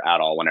Lives Matter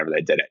at all whenever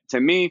they did it. To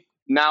me,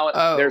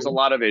 now there's a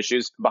lot of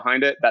issues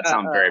behind it that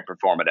sound very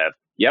performative.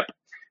 Yep.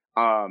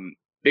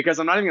 because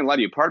I'm not even gonna lie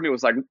to you. Part of me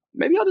was like,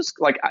 maybe I'll just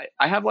like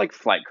I have like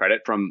flight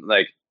credit from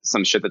like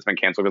some shit that's been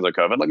canceled because of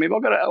COVID. Like maybe I'll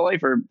go to LA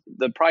for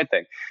the Pride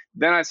thing.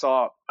 Then I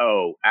saw,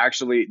 oh,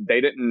 actually they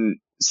didn't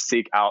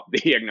seek out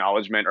the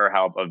acknowledgement or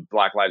help of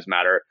Black Lives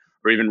Matter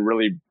or even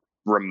really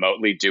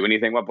remotely do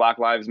anything with Black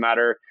Lives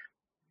Matter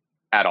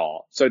at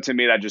all. So to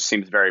me, that just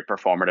seems very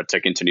performative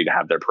to continue to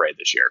have their parade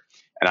this year.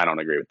 And I don't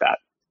agree with that.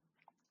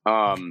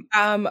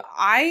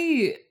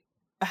 I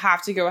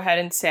have to go ahead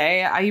and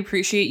say I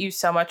appreciate you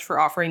so much for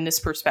offering this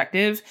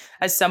perspective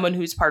as someone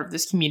who's part of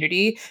this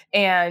community.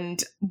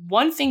 And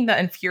one thing that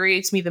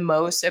infuriates me the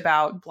most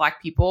about Black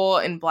people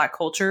and Black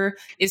culture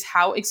is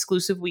how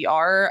exclusive we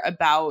are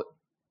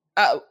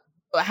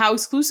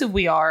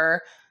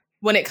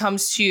when it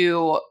comes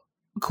to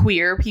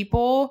queer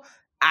people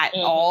at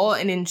all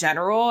and in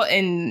general.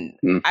 And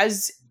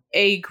as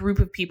a group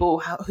of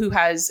people who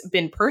has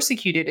been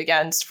persecuted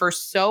against for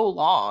so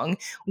long,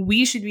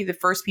 we should be the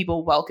first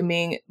people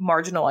welcoming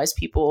marginalized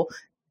people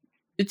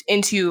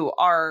into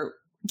our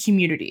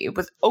community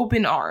with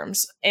open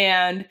arms.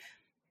 And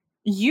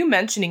you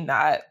mentioning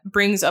that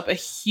brings up a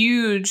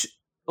huge,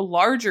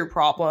 larger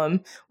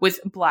problem with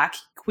Black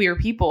queer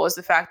people, is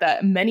the fact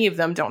that many of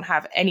them don't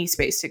have any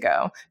space to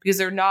go because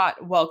they're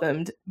not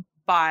welcomed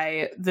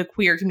by the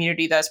queer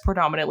community that's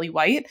predominantly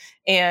white,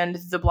 and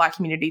the Black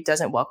community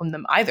doesn't welcome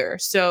them either.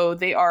 So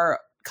they are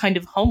kind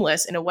of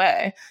homeless in a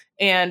way.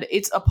 And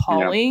it's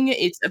appalling,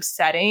 it's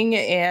upsetting,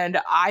 and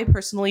I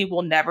personally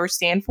will never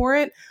stand for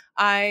it.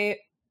 I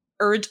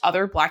urge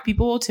other Black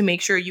people to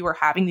make sure you are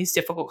having these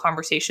difficult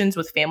conversations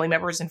with family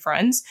members and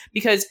friends,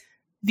 because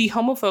the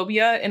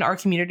homophobia in our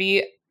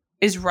community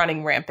is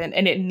running rampant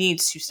and it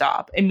needs to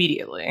stop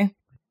immediately.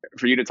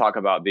 For you to talk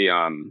about the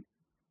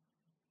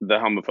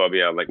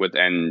homophobia, like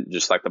within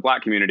just like the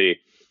Black community,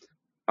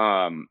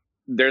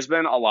 there's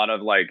been a lot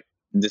of like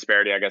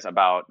disparity, I guess,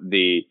 about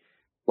the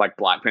like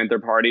Black Panther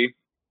Party,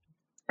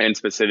 and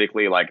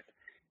specifically like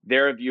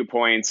their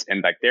viewpoints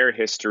and like their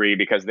history,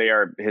 because they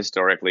are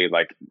historically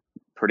like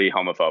pretty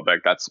homophobic.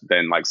 That's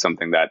been like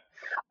something that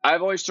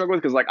I've always struggled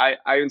with, because like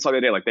I even saw the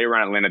other day, like they were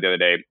in Atlanta the other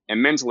day,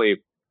 and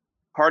mentally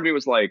part of me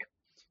was like,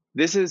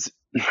 this is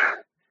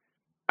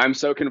I'm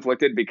so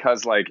conflicted,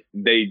 because like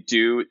they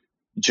do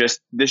just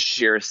the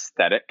sheer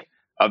aesthetic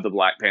of the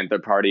Black Panther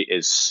Party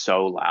is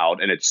so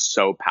loud and it's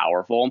so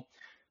powerful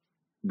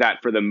that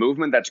for the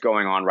movement that's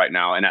going on right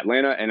now in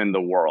Atlanta and in the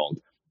world,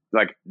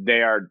 like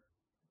they are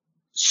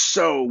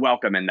so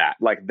welcome in that.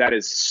 Like that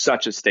is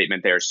such a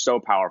statement. They are so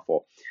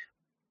powerful,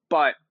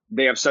 but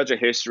they have such a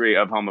history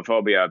of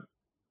homophobia.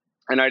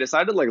 And I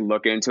decided to like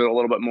look into it a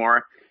little bit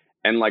more.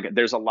 And like,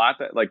 there's a lot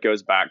that like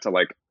goes back to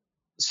like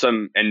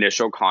some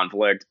initial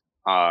conflict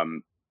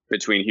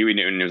between Huey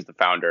Newton, who's the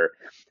founder,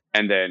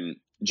 and then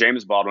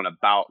James Baldwin,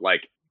 about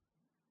like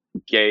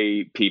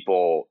gay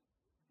people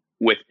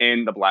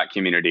within the Black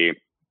community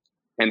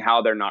and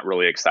how they're not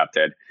really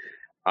accepted.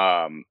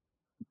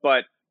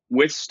 But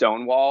with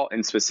Stonewall,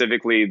 and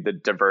specifically the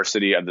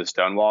diversity of the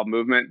Stonewall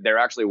movement, there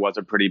actually was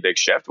a pretty big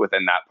shift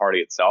within that party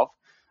itself,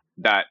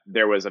 that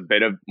there was a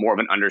bit of more of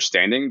an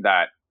understanding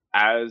that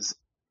as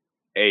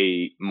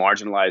a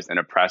marginalized and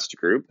oppressed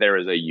group, there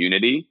is a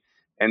unity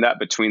in that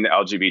between the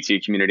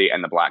LGBT community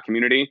and the Black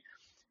community.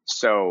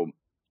 So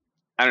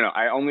I don't know.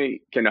 I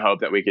only can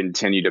hope that we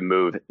continue to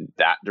move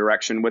that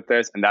direction with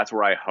this. And that's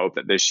where I hope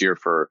that this year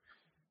for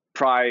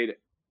Pride,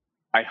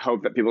 I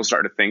hope that people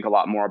start to think a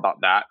lot more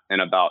about that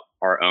and about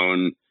our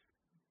own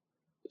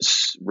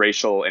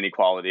racial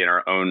inequality and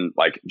our own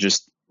like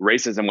just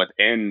racism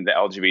within the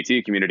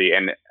LGBT community.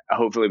 And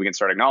hopefully we can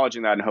start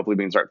acknowledging that, and hopefully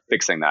we can start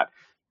fixing that,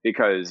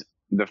 because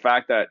the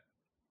fact that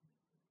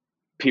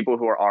people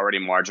who are already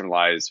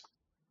marginalized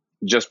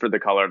just for the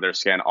color of their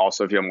skin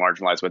also feel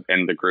marginalized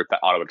within the group that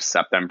ought to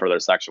accept them for their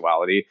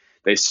sexuality,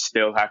 they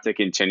still have to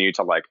continue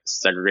to like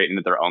segregate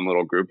into their own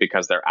little group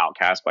because they're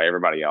outcast by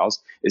everybody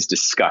else, is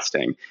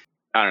disgusting.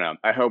 I don't know.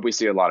 I hope we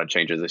see a lot of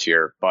changes this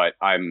year, but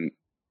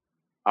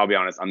I'll be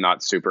honest, I'm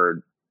not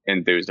super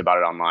enthused about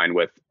it online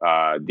with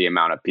the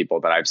amount of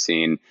people that I've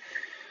seen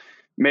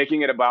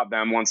making it about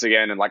them once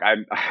again. And like,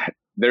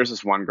 there's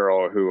this one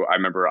girl who I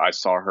remember I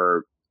saw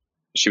her,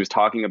 she was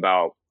talking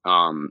about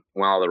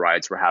when all the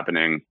riots were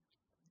happening,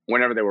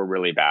 whenever they were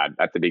really bad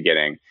at the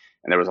beginning.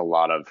 And there was a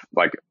lot of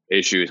like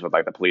issues with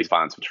like the police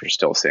violence, which we're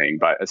still seeing,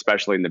 but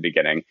especially in the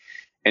beginning.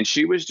 And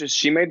she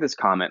made this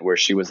comment where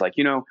she was like,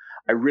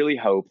 I really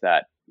hope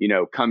that,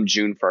 come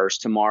June 1st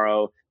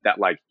tomorrow, that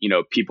like,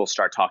 people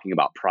start talking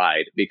about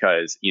Pride,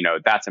 because,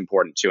 that's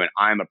important too. And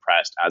I'm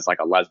oppressed as like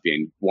a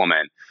lesbian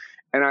woman.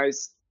 And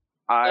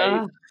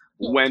I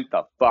went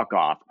the fuck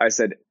off. I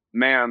said,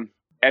 ma'am,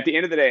 at the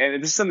end of the day,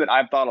 and this is something that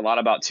I've thought a lot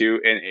about too,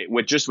 and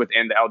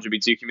within the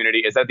LGBT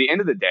community, is at the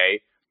end of the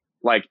day,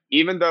 like,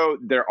 even though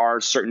there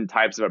are certain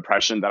types of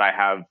oppression that I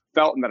have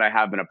felt and that I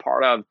have been a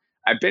part of,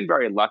 I've been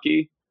very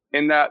lucky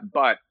in that,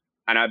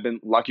 and I've been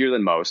luckier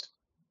than most,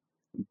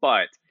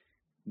 but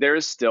there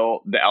is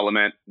still the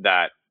element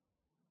that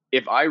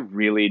if I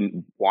really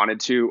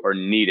wanted to or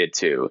needed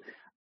to,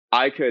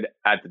 I could,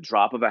 at the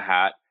drop of a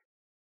hat,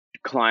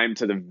 climb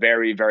to the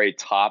very, very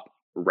top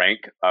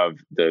rank of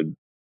the,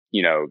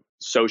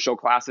 social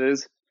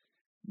classes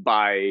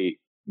by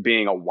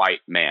being a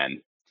white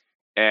man.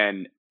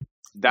 And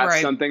that's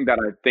Right. something that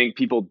I think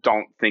people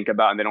don't think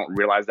about, and they don't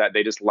realize that.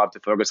 They just love to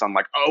focus on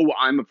like, oh,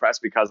 I'm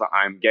oppressed because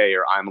I'm gay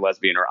or I'm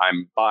lesbian or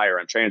I'm bi or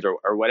I'm trans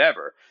or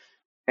whatever.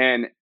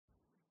 And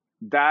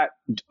that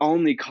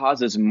only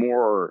causes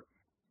more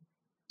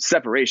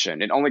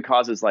separation. It only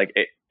causes like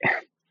it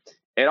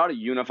ought to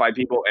unify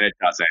people, and it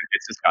doesn't.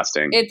 It's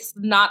disgusting. It's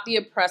not the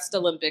oppressed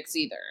Olympics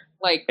either.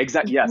 Like,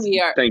 Exactly. Yes. we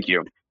are. Thank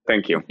you.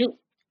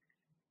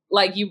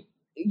 Like,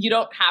 you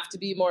don't have to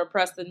be more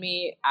oppressed than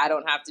me. I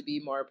don't have to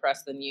be more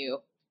oppressed than you,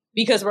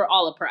 because we're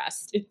all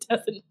oppressed. It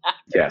doesn't matter.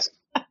 Yes.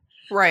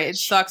 Right. It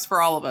sucks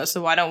for all of us.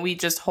 So why don't we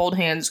just hold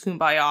hands,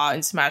 kumbaya,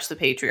 and smash the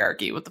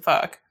patriarchy? What the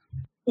fuck?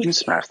 You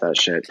smash that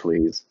shit,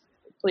 please.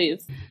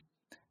 Please.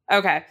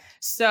 Okay.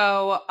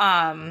 So,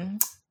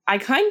 I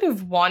kind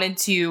of wanted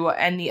to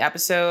end the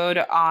episode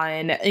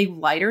on a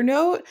lighter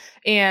note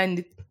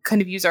and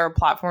kind of use our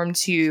platform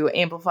to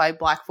amplify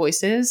Black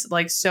voices.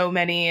 Like so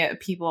many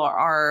people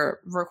are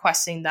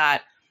requesting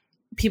that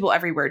people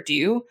everywhere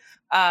do.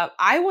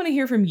 I want to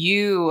hear from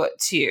you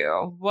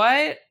too.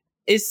 What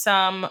is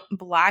some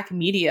Black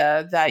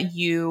media that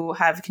you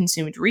have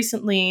consumed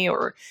recently,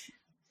 or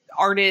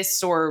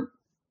artists or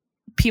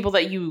people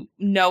that you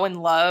know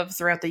and love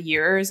throughout the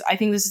years? I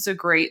think this is a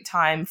great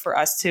time for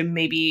us to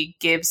maybe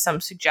give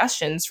some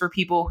suggestions for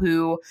people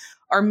who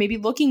are maybe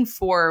looking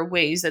for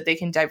ways that they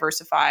can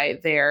diversify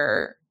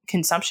their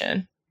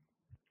consumption.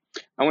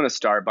 I want to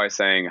start by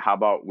saying, how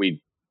about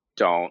we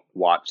don't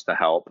watch The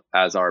Help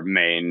as our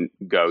main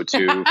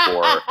go-to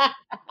for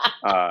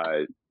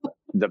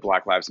the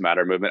Black Lives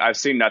Matter movement. I've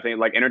seen nothing.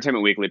 Like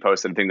Entertainment Weekly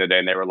posted a thing today,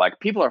 and they were like,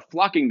 people are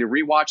flocking to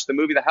rewatch the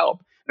movie The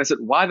Help. And I said,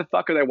 why the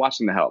fuck are they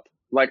watching The Help?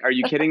 Like, are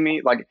you kidding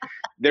me? Like,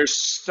 there's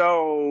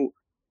so...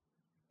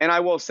 And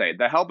I will say,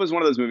 The Help is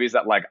one of those movies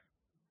that, like,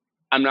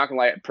 I'm not gonna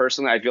lie,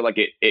 personally, I feel like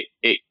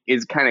it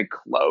is kind of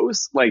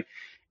close. Like,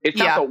 it's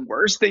not the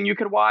worst thing you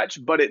could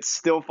watch, but it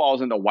still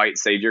falls in the white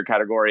savior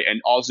category.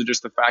 And also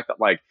just the fact that,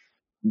 like,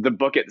 the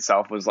book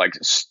itself was like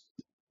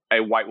a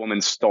white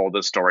woman stole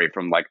the story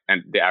from like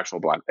and the actual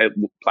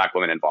black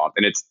women involved,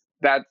 and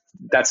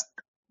that's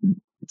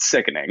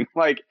sickening.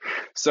 Like,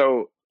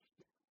 so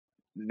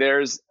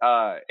there's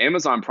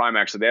Amazon Prime,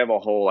 actually, they have a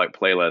whole like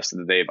playlist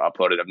that they've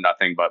uploaded of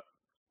nothing but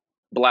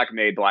Black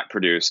made, Black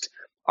produced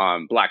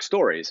Black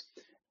stories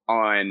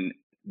on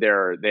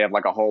their. They have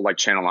like a whole like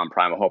channel on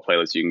Prime, a whole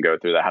playlist you can go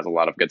through that has a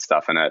lot of good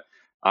stuff in it.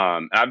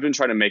 And I've been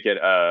trying to make it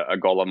a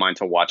goal of mine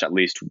to watch at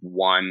least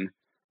one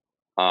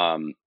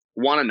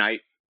a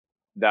night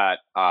that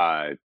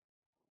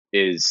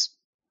is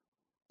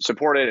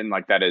supported, and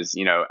like that is,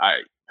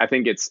 I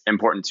think it's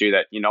important too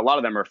that, a lot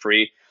of them are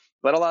free,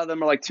 but a lot of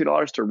them are like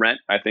 $2 to rent.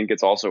 I think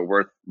it's also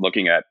worth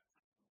looking at.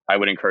 I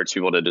would encourage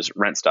people to just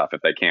rent stuff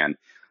if they can,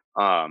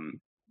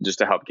 just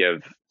to help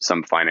give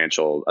some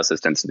financial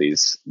assistance to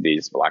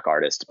these Black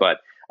artists. But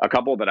a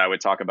couple that I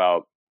would talk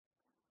about,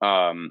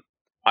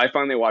 I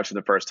finally watched for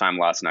the first time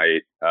last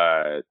night.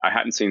 I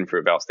hadn't seen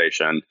Fruitvale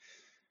Station,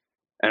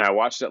 and I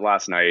watched it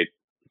last night.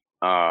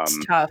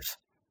 It's tough.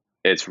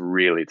 It's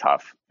really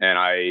tough.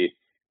 And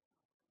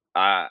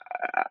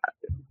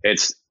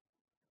it's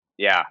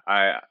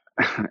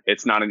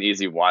not an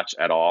easy watch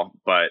at all,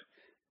 but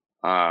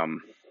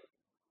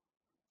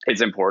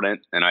it's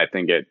important. And I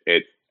think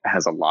it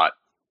has a lot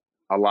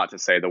to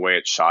say. The way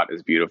it's shot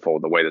is beautiful.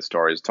 The way the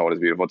story is told is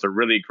beautiful. It's a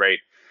really great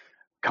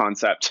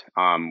concept.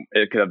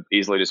 It could have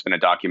easily just been a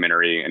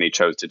documentary, and he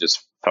chose to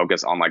just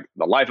focus on like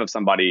the life of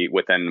somebody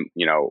within,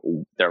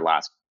 their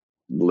last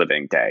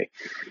living day.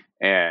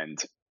 And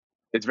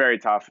it's very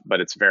tough, but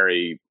it's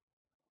very,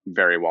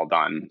 very well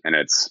done. And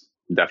it's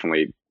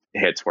definitely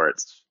hits where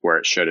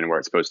it should and where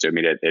it's supposed to. I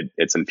mean,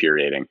 it's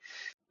infuriating.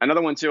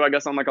 Another one too, I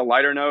guess on like a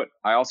lighter note,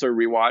 I also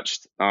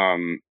rewatched,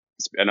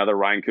 another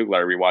Ryan Coogler.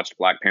 I rewatched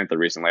Black Panther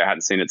recently. I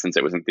hadn't seen it since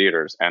it was in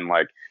theaters, and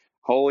like,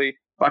 holy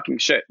fucking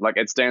shit. Like,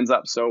 it stands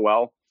up so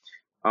well.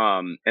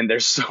 And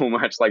there's so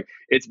much, like,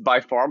 it's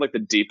by far like the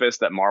deepest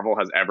that Marvel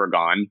has ever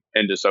gone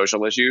into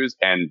social issues.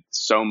 And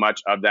so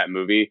much of that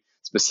movie,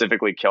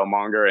 specifically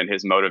Killmonger and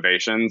his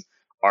motivations,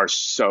 are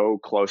so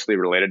closely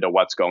related to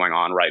what's going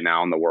on right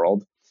now in the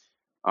world.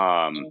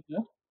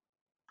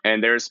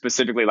 And there's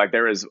specifically like,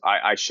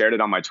 I shared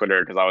it on my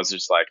Twitter because I was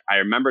just like, I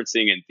remembered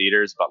seeing it in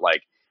theaters, but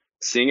like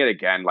seeing it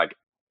again, like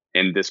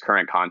in this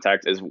current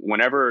context, is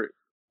whenever,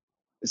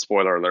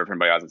 spoiler alert for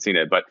anybody who hasn't seen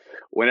it, but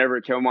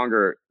whenever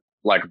Killmonger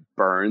like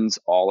burns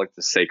all like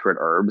the sacred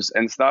herbs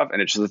and stuff,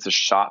 and it's a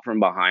shot from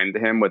behind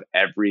him with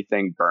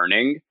everything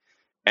burning,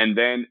 and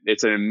then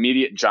it's an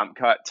immediate jump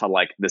cut to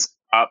like this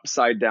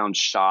upside down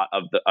shot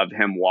of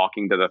him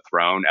walking to the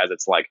throne as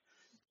it's like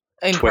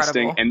Incredible.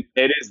 Twisting, and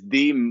it is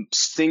the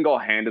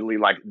single-handedly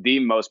like the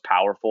most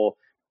powerful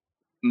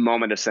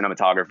moment of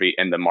cinematography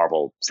in the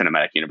Marvel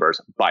Cinematic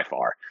Universe by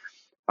far.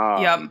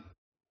 Yep.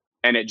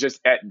 And it just,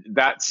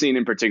 that scene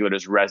in particular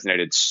just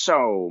resonated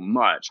so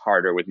much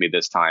harder with me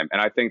this time.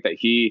 And I think that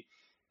he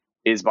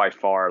is by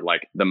far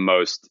like the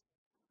most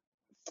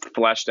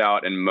fleshed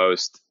out and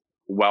most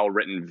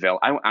well-written villain.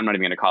 I'm not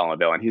even going to call him a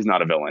villain. He's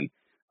not a villain.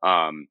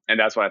 And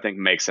that's what I think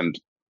makes him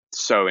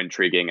so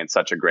intriguing and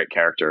such a great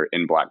character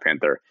in Black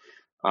Panther.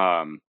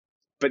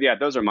 But yeah,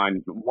 those are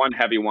mine. One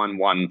heavy one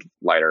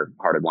lighter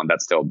hearted one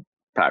that still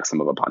packs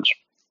some of a punch.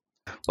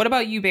 What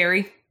about you,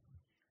 Barry?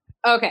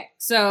 Okay,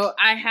 so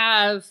I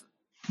have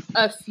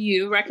a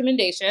few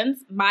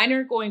recommendations. Mine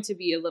are going to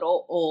be a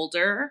little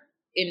older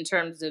in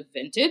terms of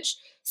vintage.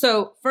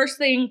 So first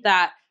thing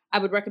that I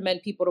would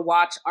recommend people to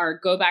watch are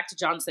go back to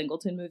John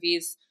Singleton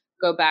movies,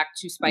 go back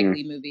to Spike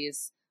Lee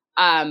movies.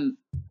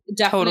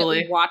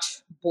 Definitely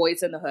watch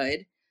Boys in the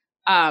Hood.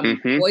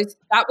 Boys,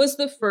 that was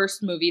the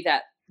first movie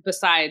that,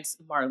 besides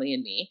Marley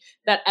and Me,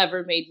 that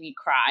ever made me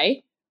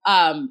cry.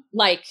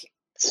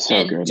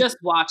 Good. Just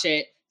watch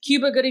it.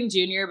 Cuba Gooding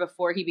Jr.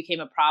 before he became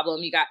a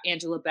problem. You got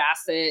Angela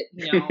Bassett,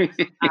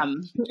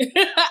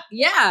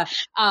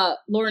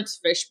 Lawrence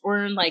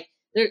Fishburne. Like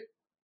there's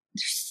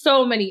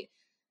so many.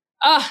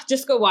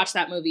 Just go watch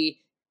that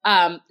movie.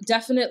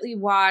 Definitely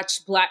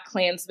watch Black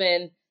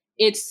Klansman.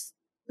 It's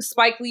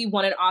Spike Lee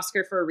won an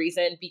Oscar for a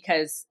reason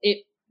because it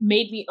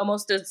made me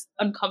almost as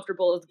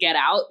uncomfortable as Get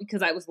Out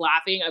because I was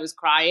laughing, I was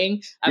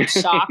crying, I was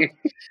shocked.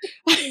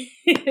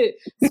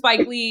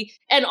 Spike Lee,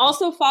 and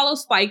also follow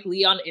Spike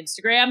Lee on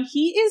Instagram.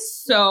 He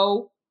is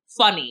so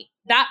funny.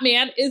 That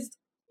man is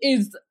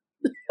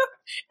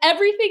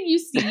everything you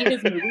see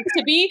his movies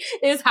to be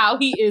is how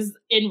he is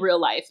in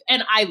real life,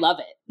 and I love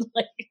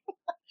it.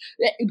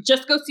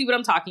 Just go see what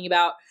I'm talking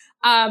about.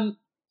 And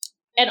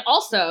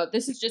also,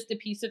 this is just a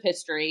piece of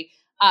history.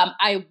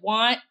 I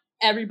want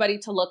everybody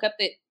to look up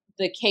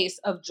the case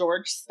of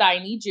George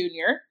Steiny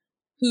Jr.,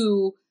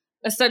 who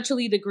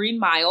essentially the Green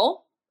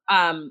Mile.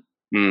 You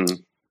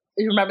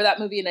remember that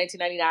movie in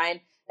 1999?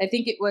 I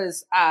think it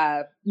was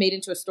made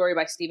into a story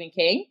by Stephen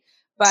King.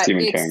 But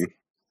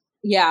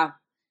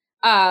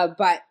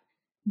but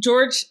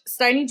George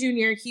Steiny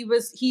Jr.,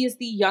 he is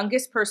the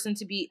youngest person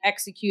to be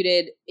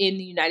executed in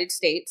the United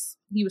States.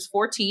 He was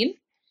 14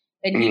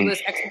 and he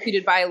was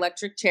executed by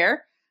electric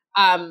chair.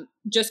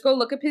 Just go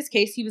look up his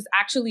case. He was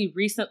actually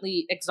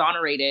recently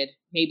exonerated,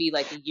 maybe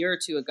like a year or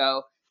two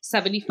ago,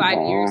 75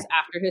 years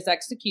after his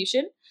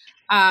execution.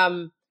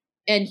 And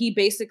he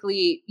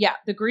basically,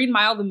 the Green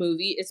Mile, the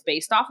movie, is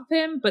based off of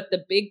him, but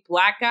the big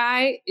black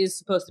guy is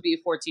supposed to be a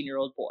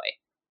 14-year-old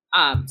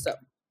boy. So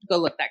go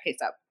look that case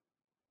up.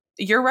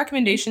 Your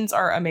recommendations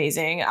are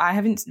amazing. I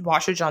haven't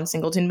watched a John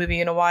Singleton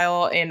movie in a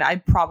while, and I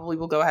probably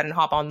will go ahead and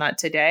hop on that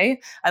today.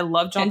 I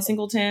love John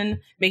Singleton.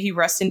 May he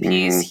rest in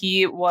peace.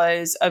 He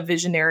was a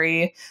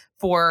visionary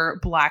for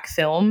Black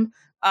film.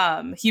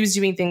 He was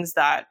doing things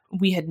that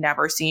we had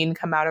never seen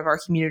come out of our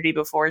community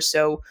before,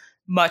 so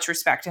much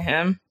respect to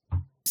him.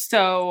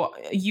 So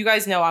you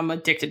guys know I'm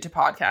addicted to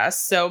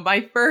podcasts. So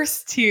my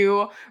first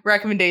two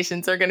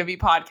recommendations are going to be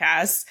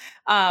podcasts.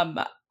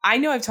 I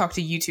know I've talked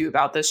to you two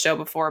about this show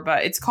before,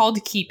 but it's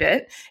called Keep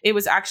It. It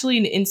was actually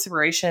an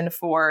inspiration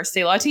for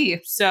C'est La Tea.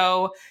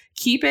 So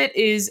Keep It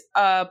is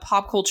a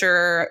pop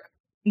culture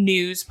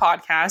news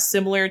podcast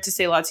similar to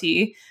C'est La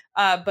Tea,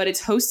 but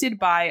it's hosted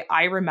by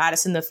Ira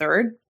Madison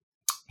III.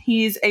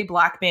 He's a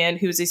Black man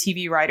who's a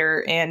TV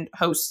writer and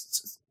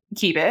hosts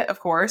Keep It, of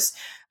course.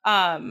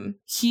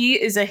 He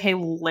is a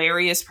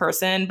hilarious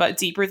person, but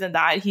deeper than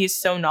that, he is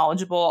so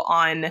knowledgeable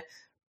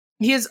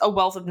he has a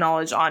wealth of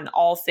knowledge on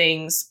all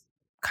things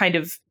kind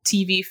of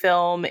TV,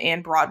 film,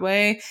 and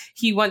Broadway.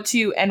 He went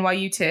to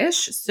NYU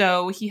Tisch,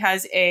 so he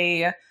has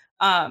a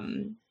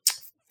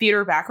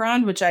theater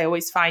background, which I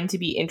always find to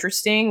be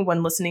interesting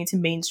when listening to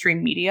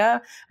mainstream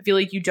media. I feel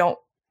like you don't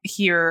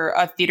hear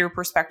a theater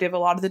perspective a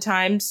lot of the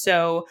time,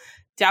 so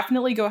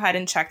definitely go ahead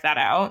and check that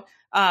out.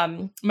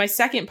 My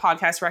second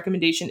podcast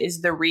recommendation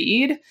is The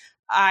Read.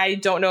 I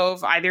don't know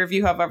if either of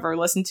you have ever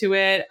listened to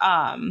it.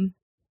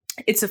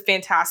 It's a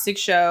fantastic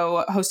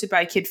show hosted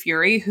by Kid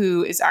Fury,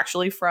 who is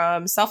actually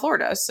from South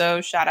Florida.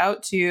 So shout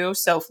out to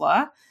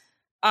SoFla.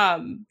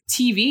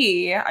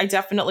 TV, I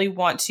definitely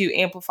want to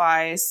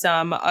amplify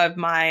some of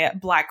my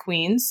Black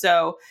queens.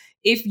 So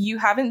if you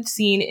haven't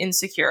seen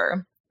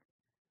Insecure,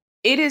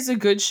 it is a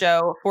good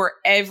show for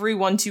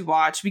everyone to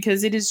watch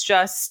because it is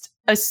just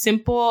a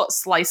simple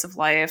slice of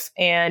life.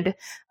 And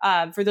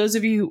for those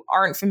of you who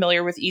aren't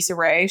familiar with Issa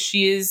Rae,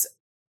 she is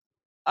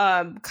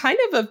kind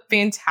of a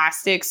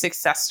fantastic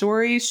success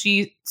story.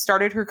 She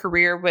started her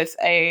career with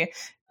a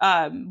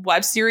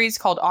web series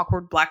called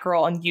Awkward Black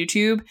Girl on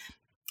YouTube,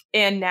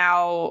 and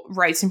now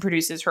writes and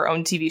produces her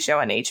own TV show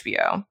on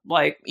HBO.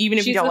 Like, even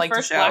if you don't like the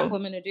show, she's the first Black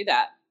woman to do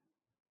that.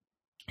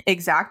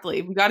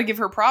 Exactly, we got to give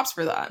her props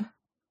for that.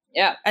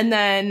 Yeah. And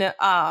then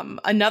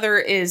another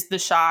is The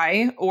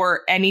Shy,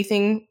 or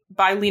Anything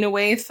by Lena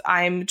Waithe.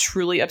 I'm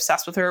truly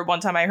obsessed with her. One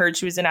time I heard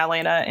she was in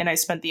Atlanta, and I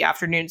spent the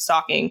afternoon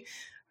stalking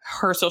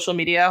her social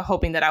media,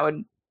 hoping that I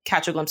would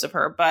catch a glimpse of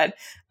her. But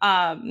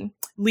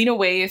Lena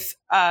Waithe,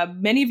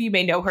 many of you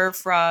may know her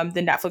from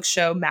the Netflix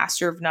show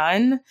Master of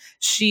None.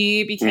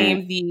 She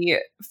became the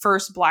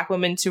first Black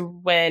woman to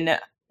win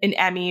an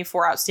Emmy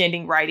for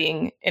outstanding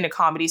writing in a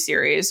comedy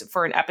series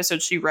for an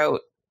episode she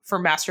wrote for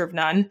Master of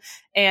None,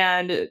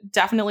 and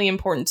definitely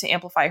important to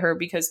amplify her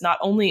because not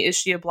only is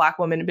she a Black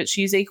woman, but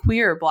she's a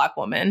queer Black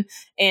woman,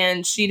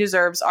 and she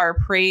deserves our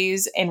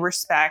praise and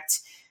respect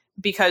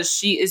because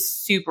she is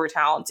super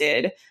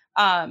talented.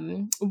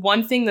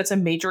 One thing that's a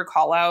major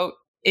call out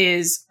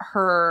is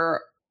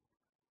her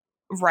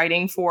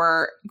writing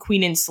for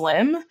Queen and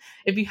Slim.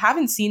 If you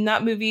haven't seen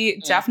that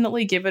movie,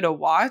 definitely give it a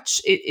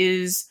watch. It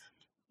is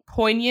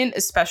poignant,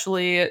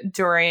 especially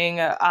during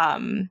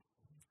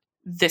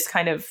this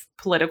kind of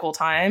political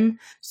time.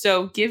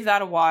 So give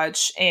that a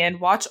watch and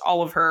watch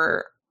all of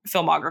her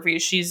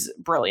filmography. She's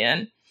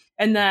brilliant.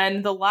 And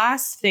then the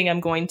last thing I'm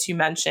going to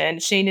mention,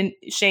 Shane,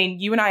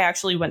 you and I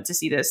actually went to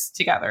see this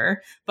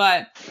together,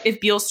 but If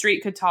Beale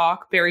Street Could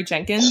Talk, Barry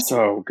Jenkins.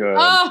 So good.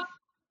 Oh,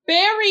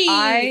 Barry!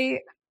 I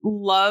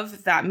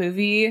love that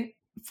movie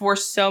for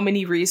so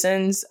many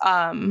reasons.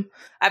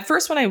 At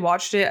first, when I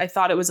watched it, I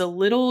thought it was a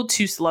little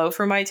too slow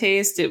for my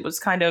taste. It was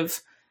kind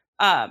of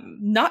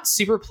not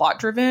super plot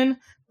driven,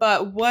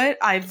 but what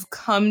I've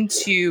come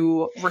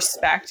to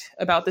respect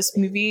about this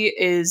movie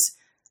is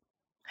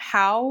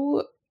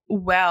how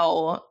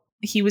well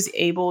he was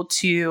able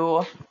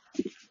to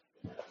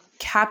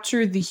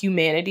capture the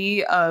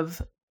humanity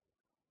of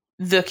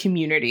the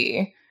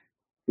community.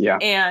 Yeah.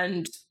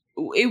 And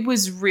it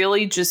was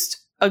really just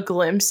a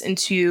glimpse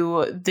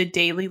into the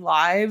daily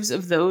lives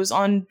of those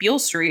on Beale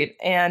Street.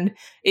 And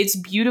it's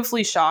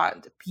beautifully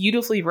shot,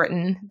 beautifully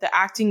written. The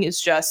acting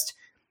is just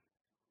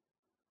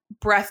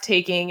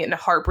breathtaking and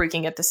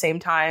heartbreaking at the same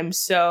time.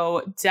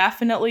 So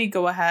definitely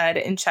go ahead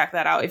and check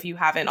that out if you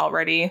haven't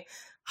already.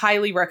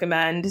 Highly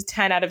recommend.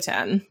 10 out of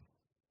 10.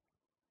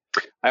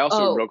 I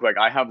also, real quick,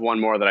 I have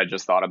one more that I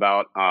just thought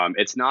about.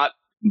 It's not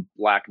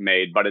Black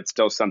made, but it's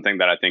still something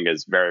that I think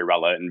is very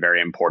relevant and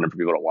very important for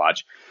people to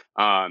watch.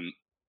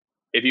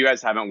 If you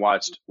guys haven't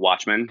watched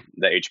Watchmen,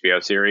 the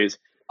HBO series,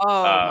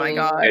 my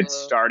God, it's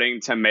starting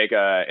to make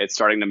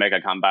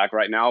a comeback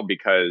right now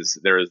because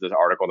there is this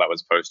article that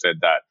was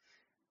posted that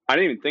I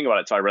didn't even think about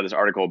it until I read this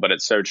article, but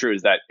it's so true.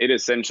 Is that it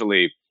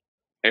essentially,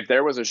 if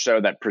there was a show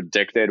that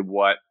predicted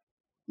what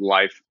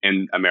life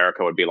in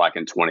America would be like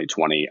in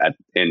 2020,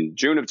 in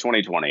June of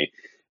 2020,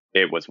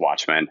 it was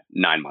Watchmen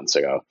 9 months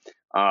ago.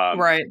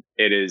 Right.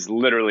 It is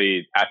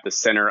literally at the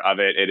center of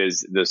it. It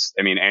is this,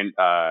 I mean, and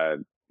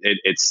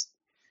it's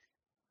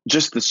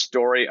just the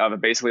story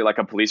of basically like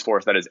a police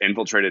force that is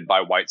infiltrated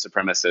by white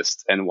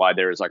supremacists and why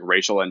there's like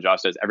racial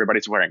injustice.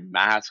 Everybody's wearing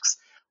masks.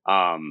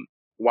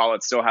 While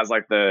it still has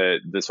like the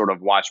sort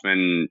of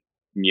Watchmen,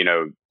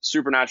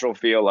 supernatural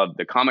feel of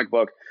the comic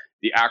book,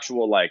 the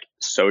actual like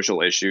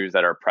social issues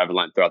that are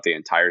prevalent throughout the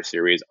entire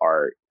series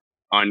are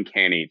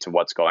uncanny to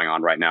what's going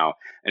on right now.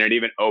 And it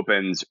even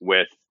opens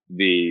with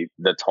the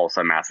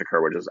Tulsa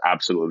massacre, which is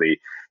absolutely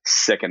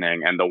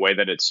sickening. And the way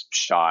that it's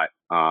shot,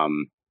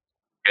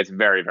 it's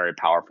very, very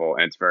powerful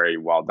and it's very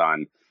well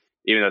done,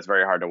 even though it's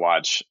very hard to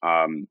watch.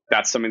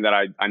 That's something that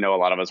I know a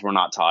lot of us were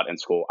not taught in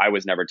school. I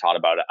was never taught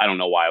about it. I don't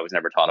know why I was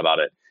never taught about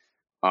it.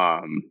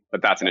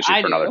 But that's an issue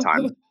for another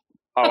time.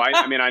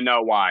 I mean, I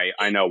know why,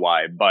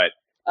 but,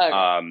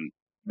 Okay.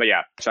 But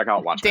yeah, check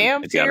out Watchmen.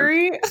 Damn,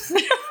 Terry.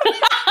 Sorry,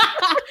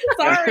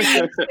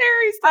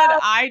 Terry said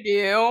I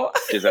do.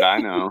 She said I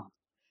know.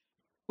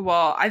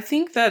 Well, I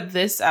think that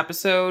this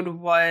episode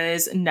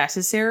was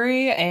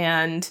necessary,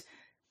 and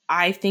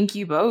I thank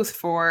you both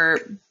for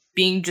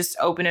being just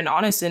open and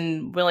honest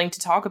and willing to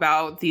talk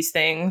about these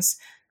things.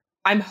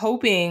 I'm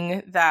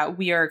hoping that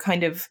we are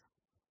kind of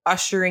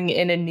ushering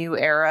in a new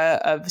era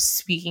of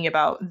speaking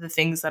about the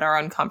things that are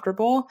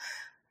uncomfortable.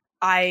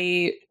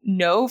 I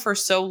know for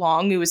so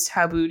long it was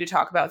taboo to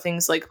talk about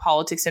things like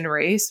politics and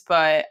race,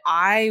 but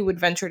I would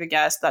venture to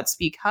guess that's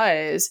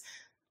because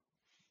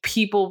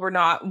people were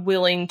not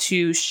willing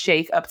to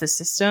shake up the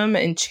system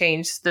and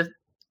change the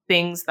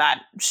things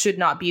that should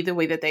not be the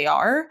way that they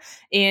are.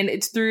 And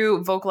it's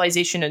through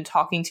vocalization and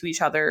talking to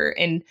each other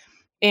and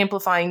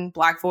amplifying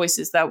Black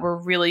voices that we're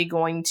really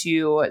going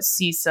to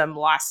see some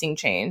lasting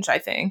change, I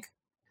think.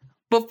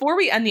 Before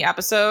we end the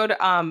episode,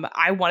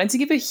 I wanted to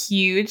give a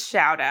huge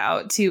shout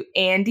out to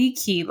Andy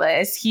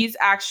Keyless. He's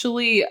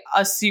actually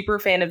a super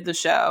fan of the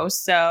show.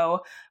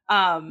 So,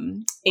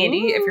 Andy,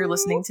 if you're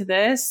listening to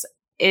this,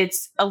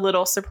 it's a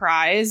little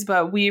surprise,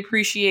 but we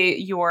appreciate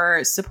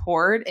your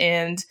support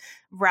and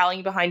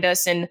rallying behind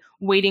us and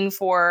waiting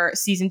for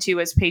season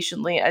 2 as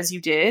patiently as you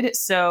did.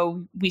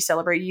 So we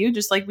celebrate you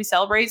just like we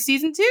celebrate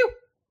season 2.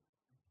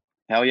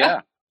 Hell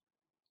yeah.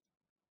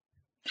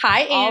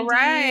 Hi, Andy. All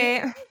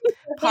right.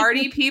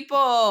 Party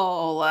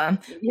people.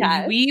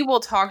 Yes. We will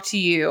talk to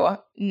you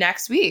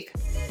next week.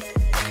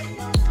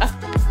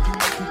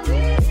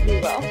 We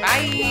will.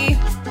 Bye.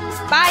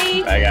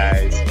 Bye. Bye,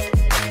 guys.